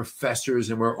have professors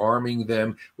and we're arming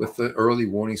them with the early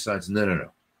warning signs.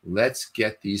 No. Let's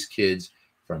get these kids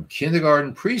from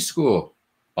kindergarten, preschool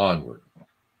onward.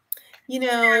 You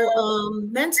know,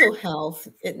 mental health,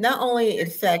 it not only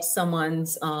affects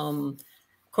someone's, of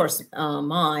course,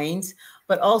 mind,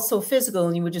 but also physical.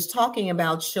 And you were just talking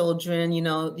about children, you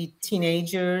know, the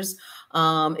teenagers.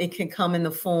 It can come in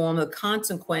the form, the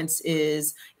consequence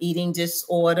is eating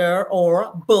disorder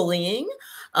or bullying.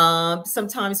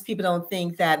 Sometimes people don't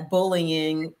think that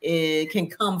bullying can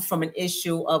come from an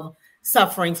issue of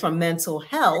suffering from mental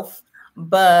health,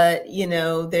 but you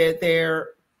know,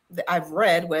 I've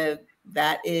read where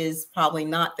that is probably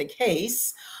not the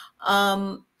case.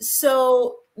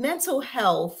 So mental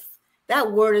health,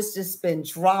 that word has just been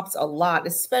dropped a lot,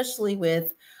 especially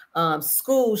with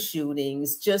school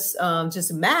shootings, just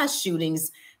mass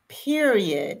shootings,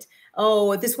 period.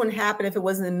 Oh, if this wouldn't happen if it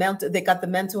wasn't they got the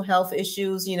mental health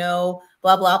issues, you know,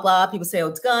 blah, blah, blah. People say, oh,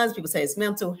 it's guns. People say it's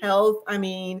mental health. I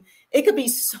mean, it could be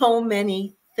so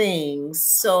many things.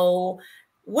 So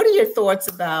what are your thoughts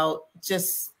about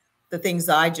just the things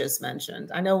I just mentioned?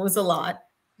 I know it was a lot.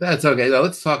 That's okay. Now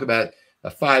let's talk about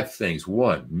 5 things.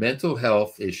 1, mental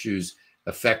health issues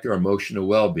affect our emotional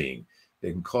well-being.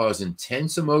 They can cause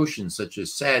intense emotions such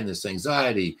as sadness,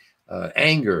 anxiety,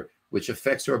 anger, which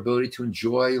affects our ability to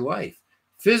enjoy life.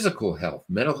 Physical health,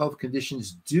 mental health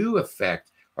conditions do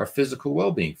affect our physical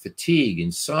well-being. Fatigue,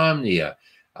 insomnia,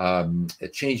 a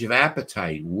change of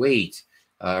appetite, weight,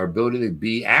 our ability to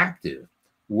be active,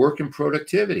 work and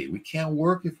productivity. We can't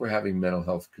work if we're having mental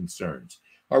health concerns.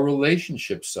 Our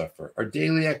relationships suffer. Our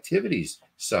daily activities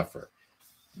suffer.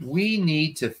 We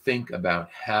need to think about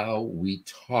how we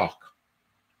talk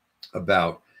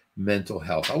about mental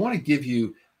health. I want to give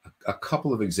you a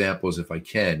couple of examples, if I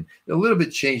can, a little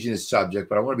bit changing the subject,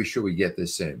 but I want to be sure we get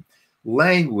this in.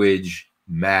 Language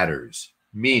matters,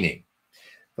 meaning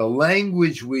the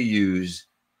language we use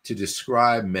to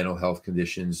describe mental health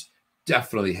conditions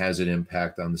definitely has an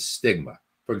impact on the stigma.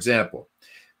 For example,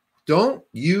 don't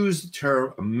use the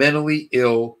term a mentally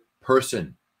ill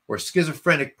person or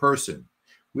schizophrenic person.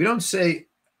 We don't say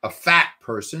a fat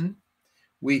person.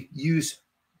 We use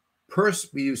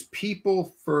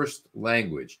people first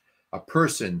language. A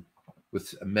person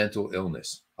with a mental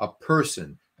illness, a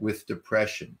person with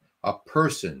depression, a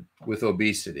person with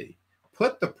obesity.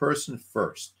 Put the person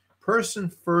first. Person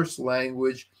first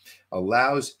language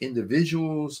allows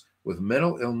individuals with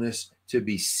mental illness to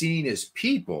be seen as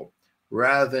people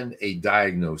rather than a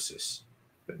diagnosis.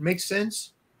 That makes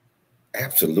sense?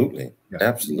 Absolutely. Yeah.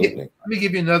 Absolutely. Let me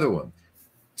give you another one.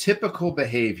 Typical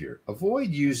behavior. Avoid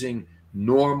using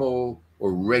normal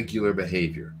or regular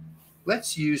behavior.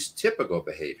 Let's use typical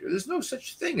behavior. There's no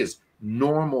such thing as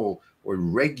normal or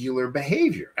regular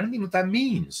behavior. I don't even know what that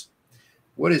means.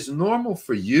 What is normal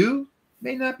for you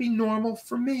may not be normal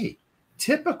for me.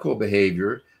 Typical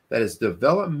behavior that is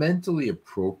developmentally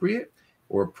appropriate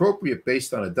or appropriate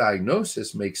based on a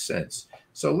diagnosis makes sense.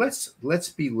 So let's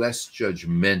be less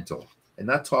judgmental and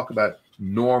not talk about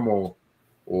normal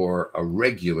or a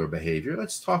regular behavior.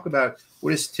 Let's talk about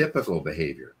what is typical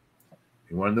behavior.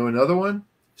 You want to know another one?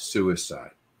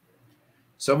 Suicide.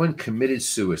 Someone committed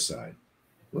suicide.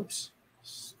 Whoops.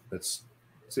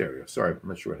 There we go. Sorry, I'm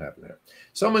not sure what happened there.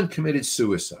 Someone committed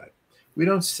suicide. We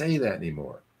don't say that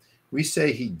anymore. We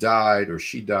say he died or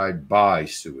she died by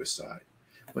suicide.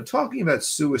 When talking about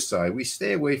suicide, we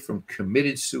stay away from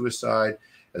committed suicide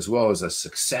as well as a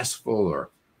successful or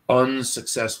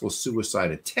unsuccessful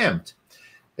suicide attempt.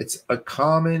 It's a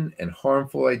common and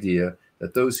harmful idea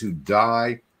that those who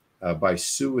die by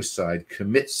suicide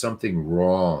commit something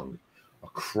wrong, a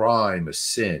crime, a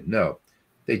sin. No,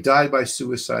 they died by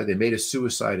suicide. They made a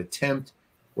suicide attempt,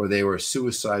 or they were a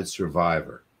suicide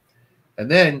survivor.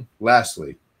 And then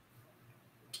lastly,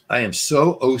 I am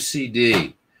so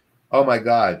OCD. Oh my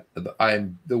God,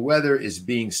 the weather is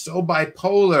being so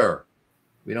bipolar.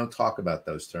 We don't talk about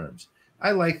those terms.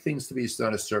 I like things to be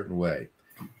done a certain way.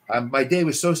 My day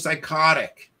was so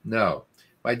psychotic. No,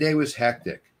 my day was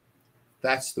hectic.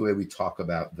 That's the way we talk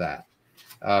about that.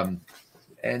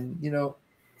 And you know,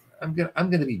 I'm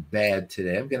gonna be bad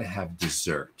today. I'm gonna have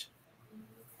dessert.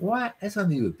 What? That's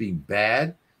nothing to do with being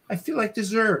bad. I feel like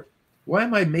dessert. Why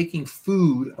am I making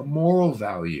food a moral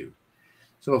value?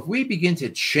 So if we begin to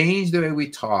change the way we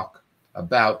talk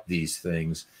about these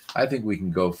things, I think we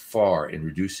can go far in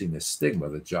reducing the stigma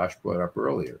that Josh brought up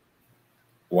earlier.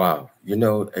 Wow. You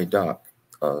know, hey, Doc,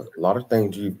 a lot of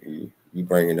things you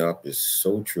bringing up is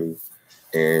so true.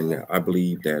 And I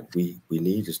believe that we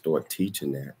need to start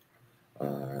teaching that.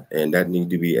 And that need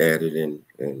to be added in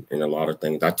a lot of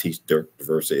things. I teach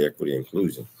diversity, equity,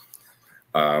 inclusion.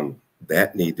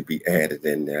 That need to be added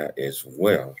in there as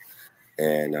well.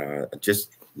 And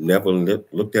just never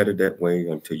looked at it that way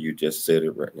until you just said it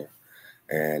right now.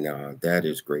 And that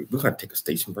is great. We're going to take a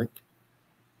station break.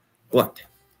 But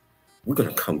we're going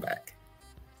to come back.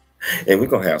 And we're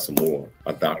going to have some more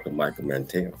of Dr. Michael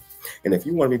Mantell. And if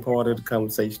you want to be part of the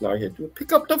conversation out here,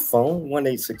 pick up the phone,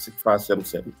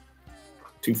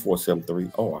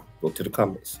 1-866-577-2473, or go to the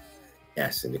comments,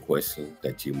 ask any question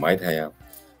that you might have.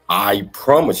 I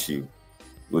promise you,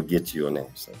 we'll get you an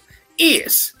answer.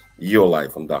 It's Your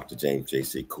Life. I'm Dr. James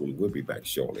J.C. Cooley. We'll be back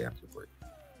shortly after the break.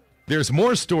 There's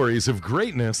more stories of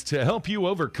greatness to help you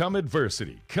overcome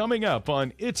adversity coming up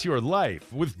on It's Your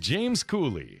Life with James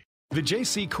Cooley. The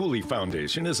J.C. Cooley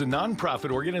Foundation is a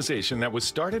nonprofit organization that was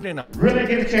started in... Really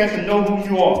get a chance to know who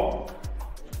you are.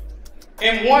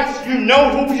 And once you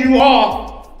know who you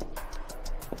are,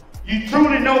 you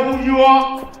truly know who you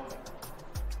are,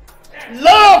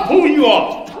 love who you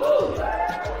are.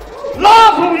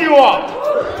 Love who you are.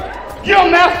 You're a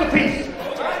masterpiece.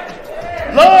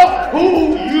 Love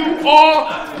who you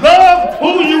are. Love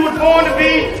who you were born to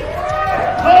be.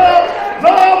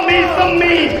 Love me some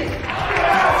me.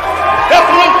 That's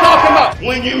what I'm talking about.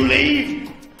 When you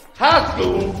leave high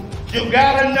school, you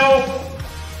gotta know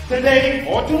today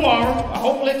or tomorrow, or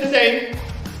hopefully today,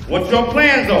 what your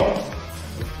plans are.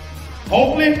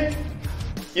 Hopefully,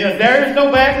 there is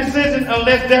no bad decision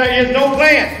unless there is no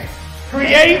plan.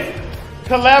 Create,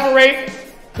 collaborate,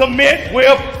 commit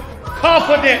with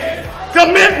confidence.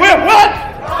 Commit with what?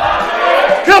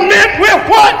 Commit with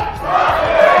what?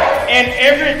 In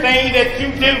everything that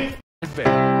you do.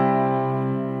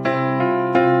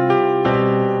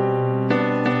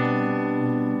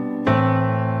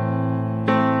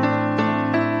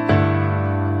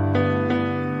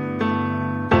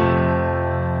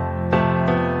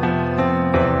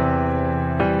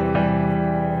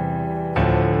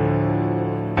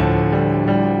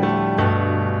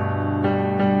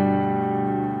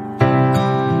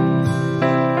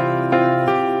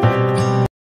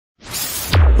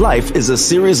 Life is a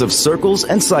series of circles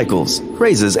and cycles,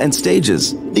 phrases and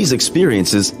stages. These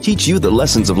experiences teach you the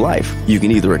lessons of life. You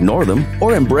can either ignore them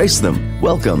or embrace them.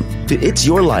 Welcome to It's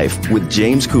Your Life with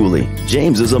James Cooley.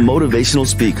 James is a motivational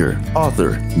speaker,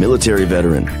 author, military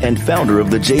veteran, and founder of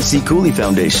the J.C. Cooley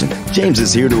Foundation. James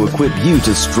is here to equip you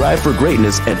to strive for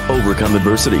greatness and overcome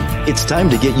adversity. It's time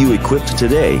to get you equipped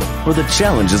today for the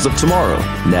challenges of tomorrow.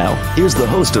 Now, here's the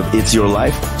host of It's Your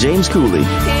Life, James Cooley.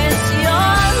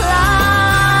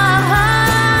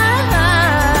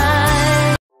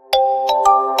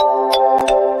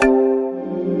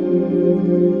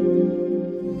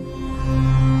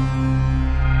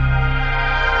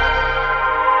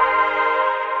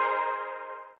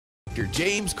 Dr.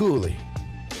 James Cooley.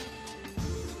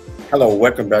 Hello,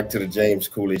 welcome back to the James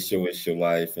Cooley Show. It's Your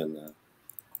Life, and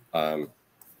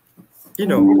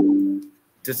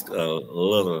just a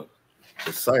little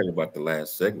excited about the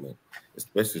last segment,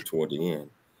 especially toward the end,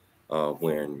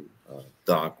 when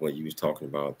Doc, when you was talking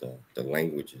about the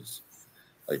languages,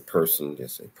 a person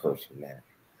that's a person that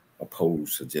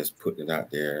opposed to just putting it out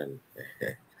there,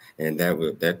 and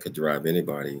that could drive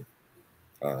anybody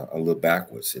a little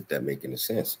backwards, if that makes any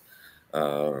sense.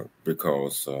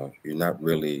 Because you're not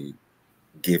really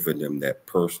giving them that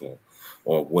personal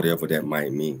or whatever that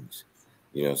might means,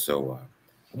 So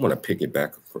I want to pick it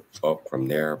back up from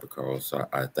there, because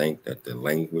I think that the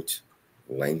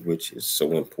language is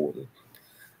so important,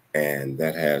 and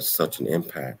that has such an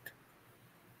impact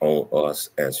on us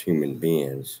as human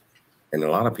beings. And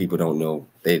a lot of people don't know,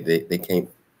 they can't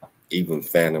even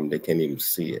fathom, they can't even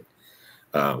see it,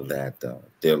 that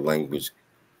their language,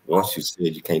 once you see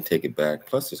it, you can't take it back.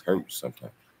 Plus, it hurts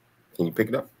sometimes. Can you pick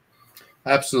it up?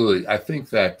 Absolutely. I think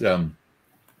that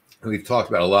we've talked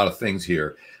about a lot of things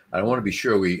here. I want to be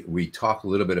sure we talk a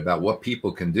little bit about what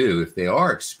people can do if they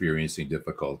are experiencing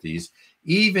difficulties,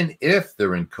 even if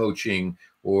they're in coaching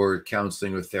or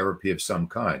counseling or therapy of some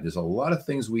kind. There's a lot of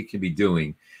things we can be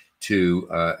doing to,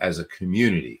 as a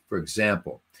community. For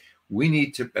example, we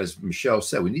need to, as Michelle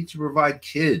said, we need to provide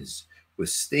kids with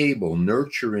stable,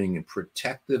 nurturing, and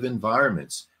protective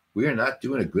environments. We are not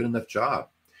doing a good enough job.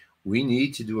 We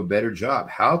need to do a better job.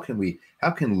 How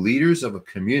can leaders of a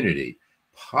community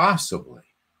possibly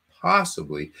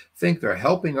think they're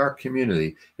helping our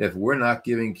community if we're not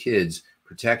giving kids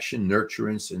protection,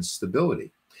 nurturance, and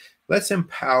stability? Let's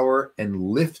empower and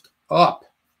lift up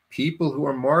people who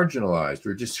are marginalized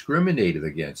or discriminated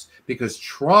against, because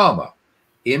trauma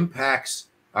impacts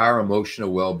our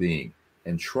emotional well-being.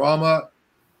 And trauma,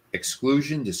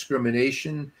 exclusion,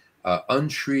 discrimination,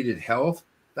 untreated health,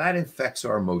 that affects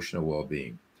our emotional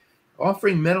well-being.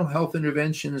 Offering mental health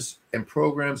interventions and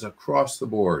programs across the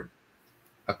board.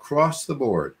 Across the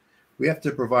board. We have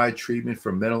to provide treatment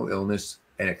for mental illness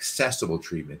and accessible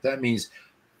treatment. That means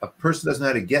a person doesn't know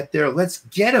how to get there. Let's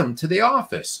get them to the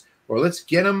office, or let's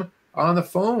get them on the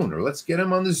phone, or let's get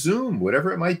them on the Zoom,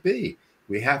 whatever it might be.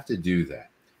 We have to do that.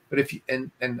 But if you, and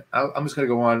I'm just going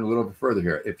to go on a little bit further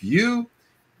here. If you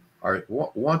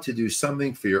want to do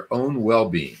something for your own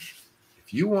well-being,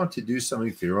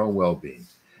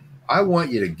 I want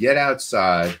you to get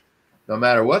outside, no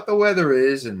matter what the weather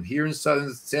is. And here in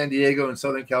southern San Diego and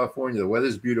Southern California, the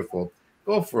weather's beautiful.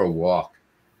 Go for a walk.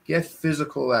 Get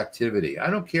physical activity. I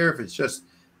don't care if it's just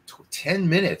 10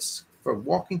 minutes for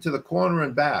walking to the corner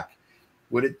and back.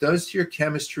 What it does to your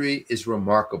chemistry is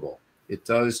remarkable. It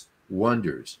does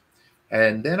wonders.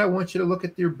 And then I want you to look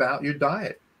at your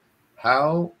diet.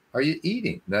 How are you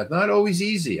eating? That's not always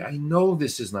easy. I know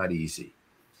this is not easy,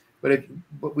 but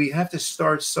we have to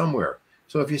start somewhere.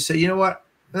 So if you say, you know what,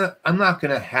 I'm not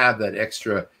going to have that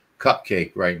extra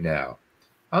cupcake right now.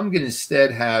 I'm going to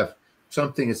instead have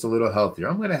something that's a little healthier.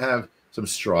 I'm going to have some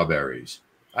strawberries.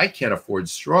 I can't afford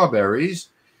strawberries.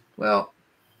 Well,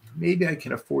 maybe I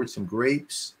can afford some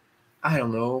grapes. I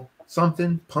don't know,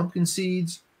 something, pumpkin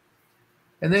seeds.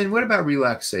 And then what about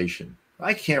relaxation?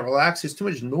 I can't relax. There's too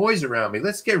much noise around me.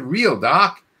 Let's get real,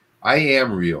 Doc. I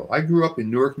am real. I grew up in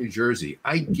Newark, New Jersey.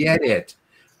 I get it.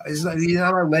 It's like,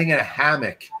 I'm laying in a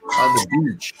hammock on the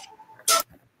beach.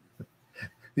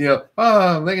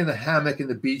 I'm laying in the hammock in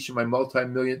the beach in my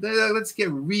multi-million. Let's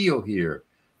get real here.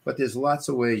 But there's lots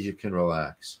of ways you can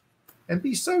relax and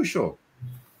be social.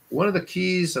 One of the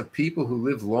keys of people who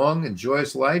live long and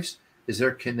joyous lives is they're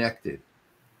connected.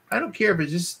 I don't care if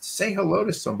it's just say hello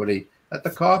to somebody at the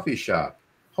coffee shop.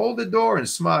 Hold the door and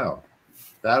smile.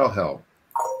 That'll help.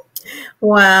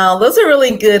 Wow, those are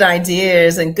really good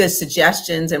ideas and good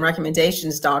suggestions and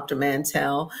recommendations, Dr.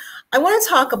 Mantell. I want to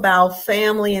talk about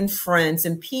family and friends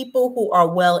and people who are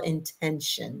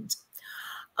well-intentioned.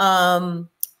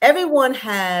 Everyone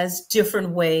has different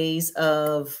ways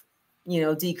of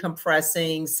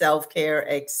decompressing, self-care,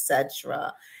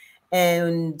 etc.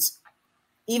 And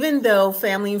even though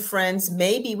family and friends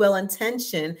may be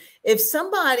well-intentioned, if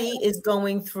somebody is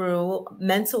going through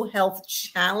mental health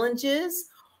challenges,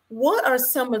 what are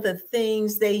some of the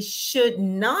things they should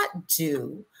not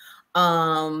do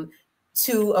to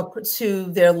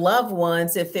their loved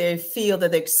ones if they feel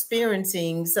that they're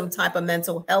experiencing some type of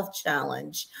mental health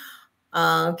challenge?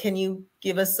 Can you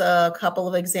give us a couple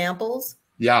of examples?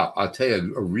 Yeah, I'll tell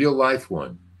you a real life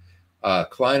one. A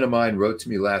client of mine wrote to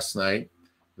me last night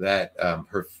that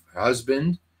her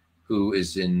husband, who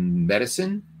is in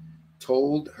medicine,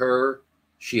 told her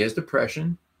she has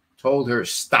depression, told her,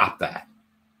 stop that.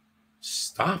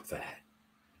 Stop that.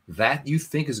 That you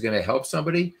think is going to help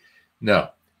somebody? No.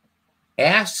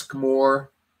 Ask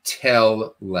more,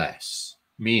 tell less.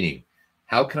 Meaning,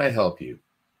 how can I help you?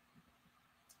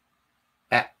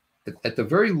 At the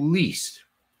very least,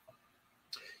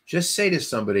 just say to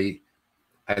somebody,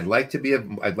 I'd like to be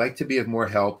of more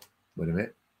help. Wait a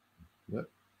minute.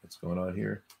 What's going on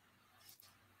here?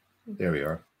 There we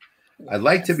are. I'd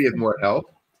like to be of more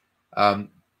help, but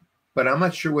I'm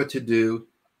not sure what to do.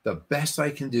 The best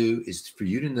I can do is for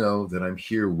you to know that I'm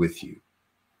here with you.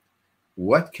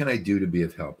 What can I do to be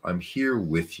of help? I'm here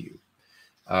with you.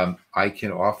 I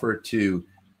can offer to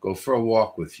go for a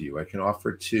walk with you. I can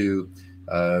offer to,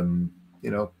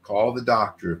 call the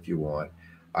doctor if you want.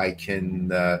 I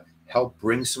can help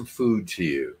bring some food to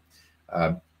you.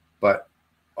 But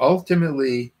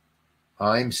ultimately,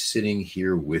 I'm sitting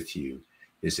here with you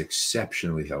is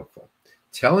exceptionally helpful.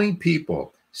 Telling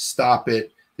people, stop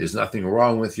it. There's nothing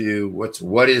wrong with you.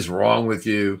 What is wrong with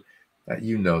you?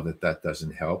 You know that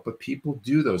doesn't help. But people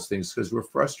do those things because we're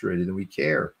frustrated and we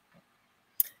care.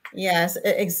 Yes,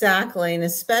 exactly. And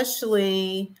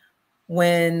especially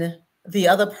when the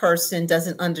other person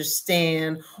doesn't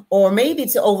understand, or maybe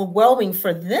it's overwhelming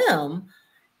for them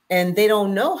and they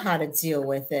don't know how to deal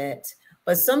with it.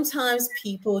 But sometimes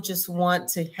people just want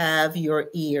to have your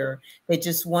ear. They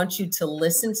just want you to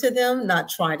listen to them, not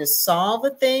try to solve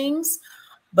the things,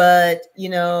 but,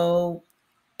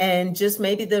 and just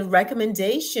maybe the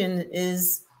recommendation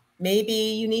is maybe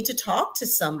you need to talk to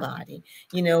somebody,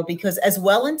 because as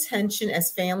well-intentioned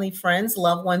as family, friends,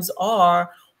 loved ones are,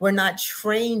 we're not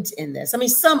trained in this. I mean,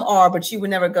 some are, but you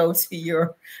would never go to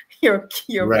your right.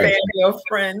 family or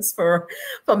friends for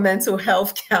mental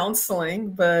health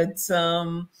counseling. But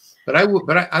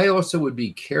I also would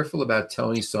be careful about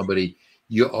telling somebody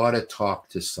you ought to talk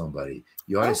to somebody.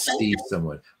 You ought to see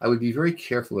someone. I would be very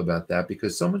careful about that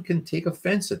because someone can take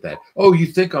offense at that. Oh, you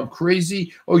think I'm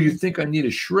crazy? Oh, you think I need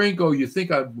a shrink? Oh, you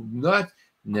think I'm nuts?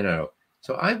 No.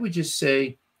 So I would just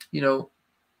say,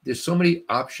 there's so many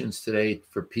options today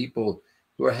for people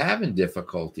who are having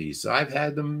difficulties. I've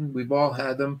had them. We've all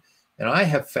had them. And I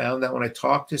have found that when I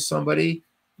talk to somebody,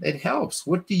 it helps.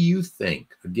 What do you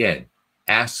think? Again,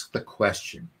 ask the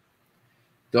question.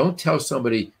 Don't tell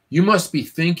somebody, you must be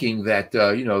thinking that,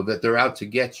 that they're out to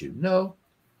get you. No.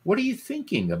 What are you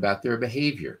thinking about their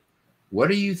behavior? What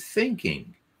are you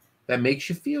thinking that makes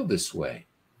you feel this way?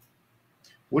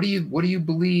 What do you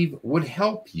believe would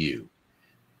help you?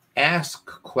 Ask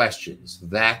questions.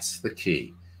 That's the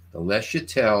key. The less you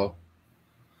tell,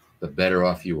 the better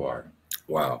off you are.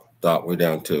 Wow. Doc, we're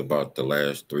down to about the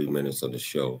last 3 minutes of the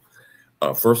show.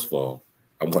 First of all,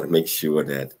 I want to make sure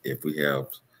that if we have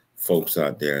folks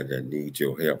out there that need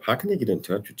your help, how can they get in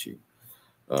touch with you?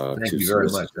 Thank you very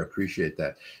much. I appreciate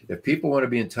that. If people want to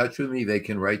be in touch with me, they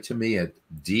can write to me at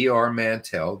Dr.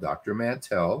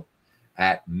 Mantell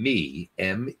at me.com.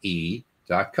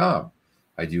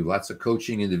 I do lots of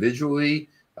coaching individually,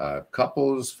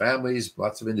 couples, families,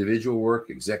 lots of individual work,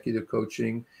 executive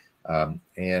coaching.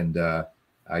 And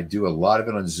I do a lot of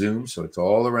it on Zoom. So it's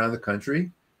all around the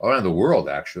country, all around the world,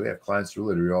 actually. I have clients who are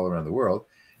literally all around the world,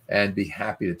 and be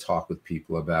happy to talk with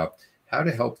people about how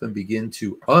to help them begin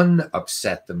to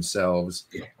unupset themselves,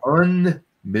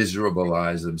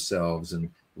 unmiserabilize themselves, and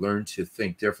learn to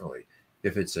think differently.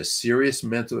 If it's a serious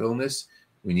mental illness,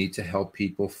 we need to help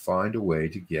people find a way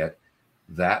to get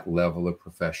that level of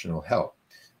professional help.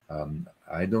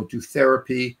 I don't do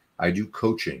therapy, I do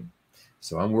coaching.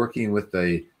 So I'm working with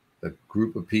a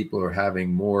group of people who are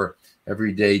having more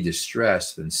everyday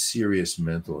distress than serious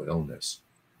mental illness.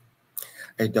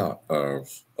 Hey, Doc,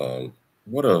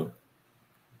 what are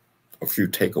a few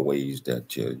takeaways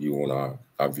that you want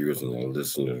our viewers and our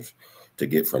listeners to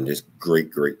get from this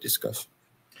great discussion?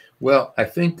 Well, I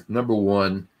think number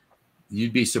one,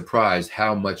 you'd be surprised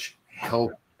how much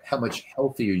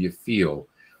healthier you feel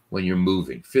when you're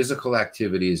moving. Physical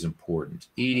activity is important.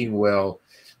 Eating well,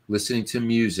 listening to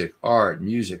music, art,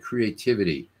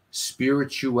 creativity,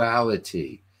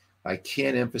 spirituality. I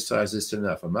can't emphasize this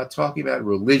enough. I'm not talking about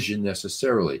religion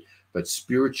necessarily, but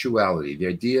spirituality, the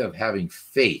idea of having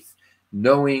faith,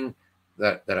 knowing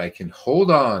that I can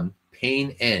hold on,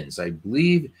 pain ends. I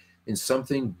believe in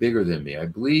something bigger than me. I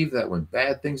believe that when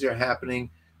bad things are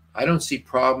happening, I don't see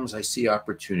problems, I see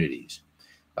opportunities.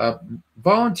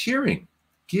 Volunteering,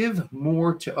 give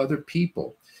more to other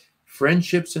people.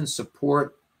 Friendships and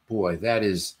support, boy, that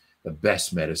is the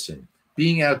best medicine.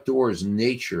 Being outdoors,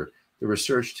 nature, the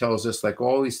research tells us, like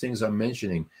all these things I'm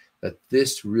mentioning, that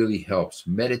this really helps.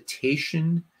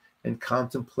 Meditation and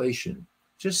contemplation.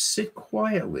 Just sit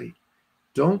quietly.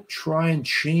 Don't try and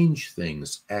change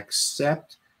things.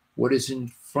 Accept what is in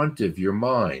front of your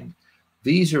mind.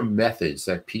 These are methods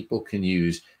that people can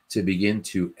use to begin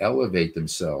to elevate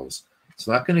themselves. It's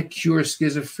not going to cure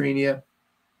schizophrenia.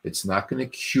 It's not going to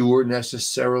cure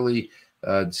necessarily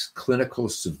clinical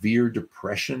severe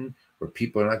depression where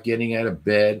people are not getting out of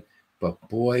bed. But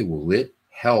boy, will it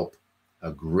help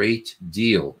a great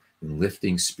deal in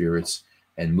lifting spirits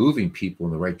and moving people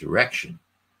in the right direction.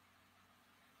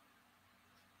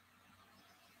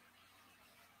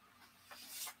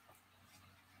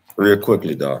 Real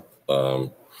quickly, Doc.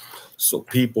 So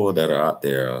people that are out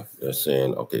there, they're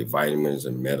saying, okay, vitamins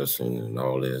and medicine and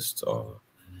all this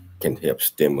can help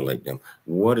stimulate them.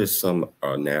 What is some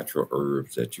natural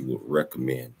herbs that you would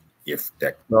recommend if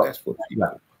that's what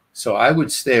people... So I would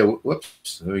stay,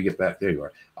 whoops, let me get back, there you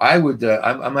are. I would,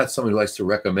 I'm not someone who likes to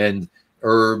recommend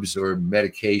herbs or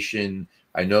medication.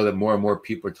 I know that more and more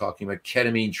people are talking about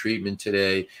ketamine treatment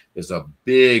today. There's a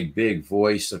big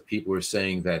voice of people who are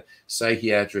saying that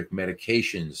psychiatric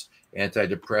medications,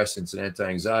 antidepressants and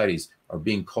anti-anxieties are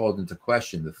being called into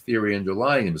question. The theory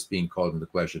underlying them is being called into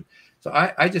question. So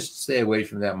I just stay away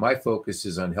from that. My focus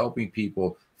is on helping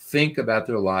people think about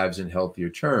their lives in healthier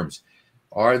terms.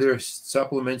 Are there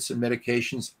supplements and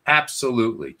medications?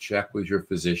 Absolutely. Check with your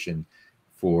physician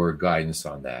for guidance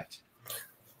on that.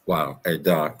 Wow. Hey,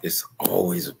 Doc, it's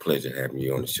always a pleasure having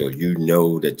you on the show. You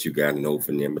know that you got an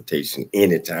open invitation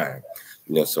anytime.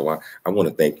 You know, so I want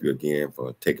to thank you again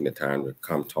for taking the time to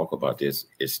come talk about this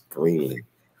extremely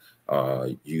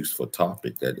useful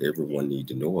topic that everyone needs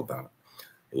to know about.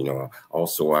 You know,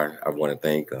 also, I want to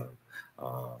thank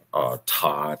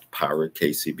Todd Pirate,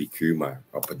 KCBQ, my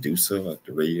producer at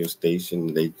the radio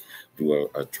station. They do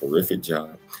a terrific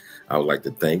job. I would like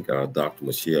to thank Dr.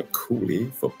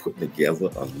 𝐊𝐘𝐒 for putting together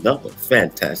another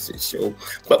fantastic show.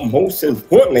 But most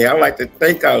importantly, I'd like to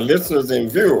thank our listeners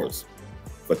and viewers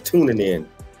for tuning in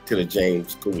to the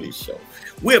James Cooley Show.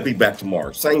 We'll be back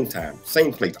tomorrow, same time,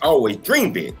 same place. Always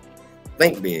dream big,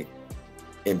 think big,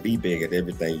 and be big at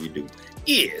everything you do.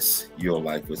 Is your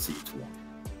life. We'll see you tomorrow.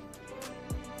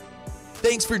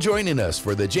 Thanks for joining us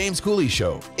for the James Cooley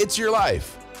Show. It's your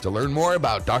life. To learn more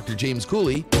about Dr. James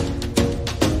Cooley,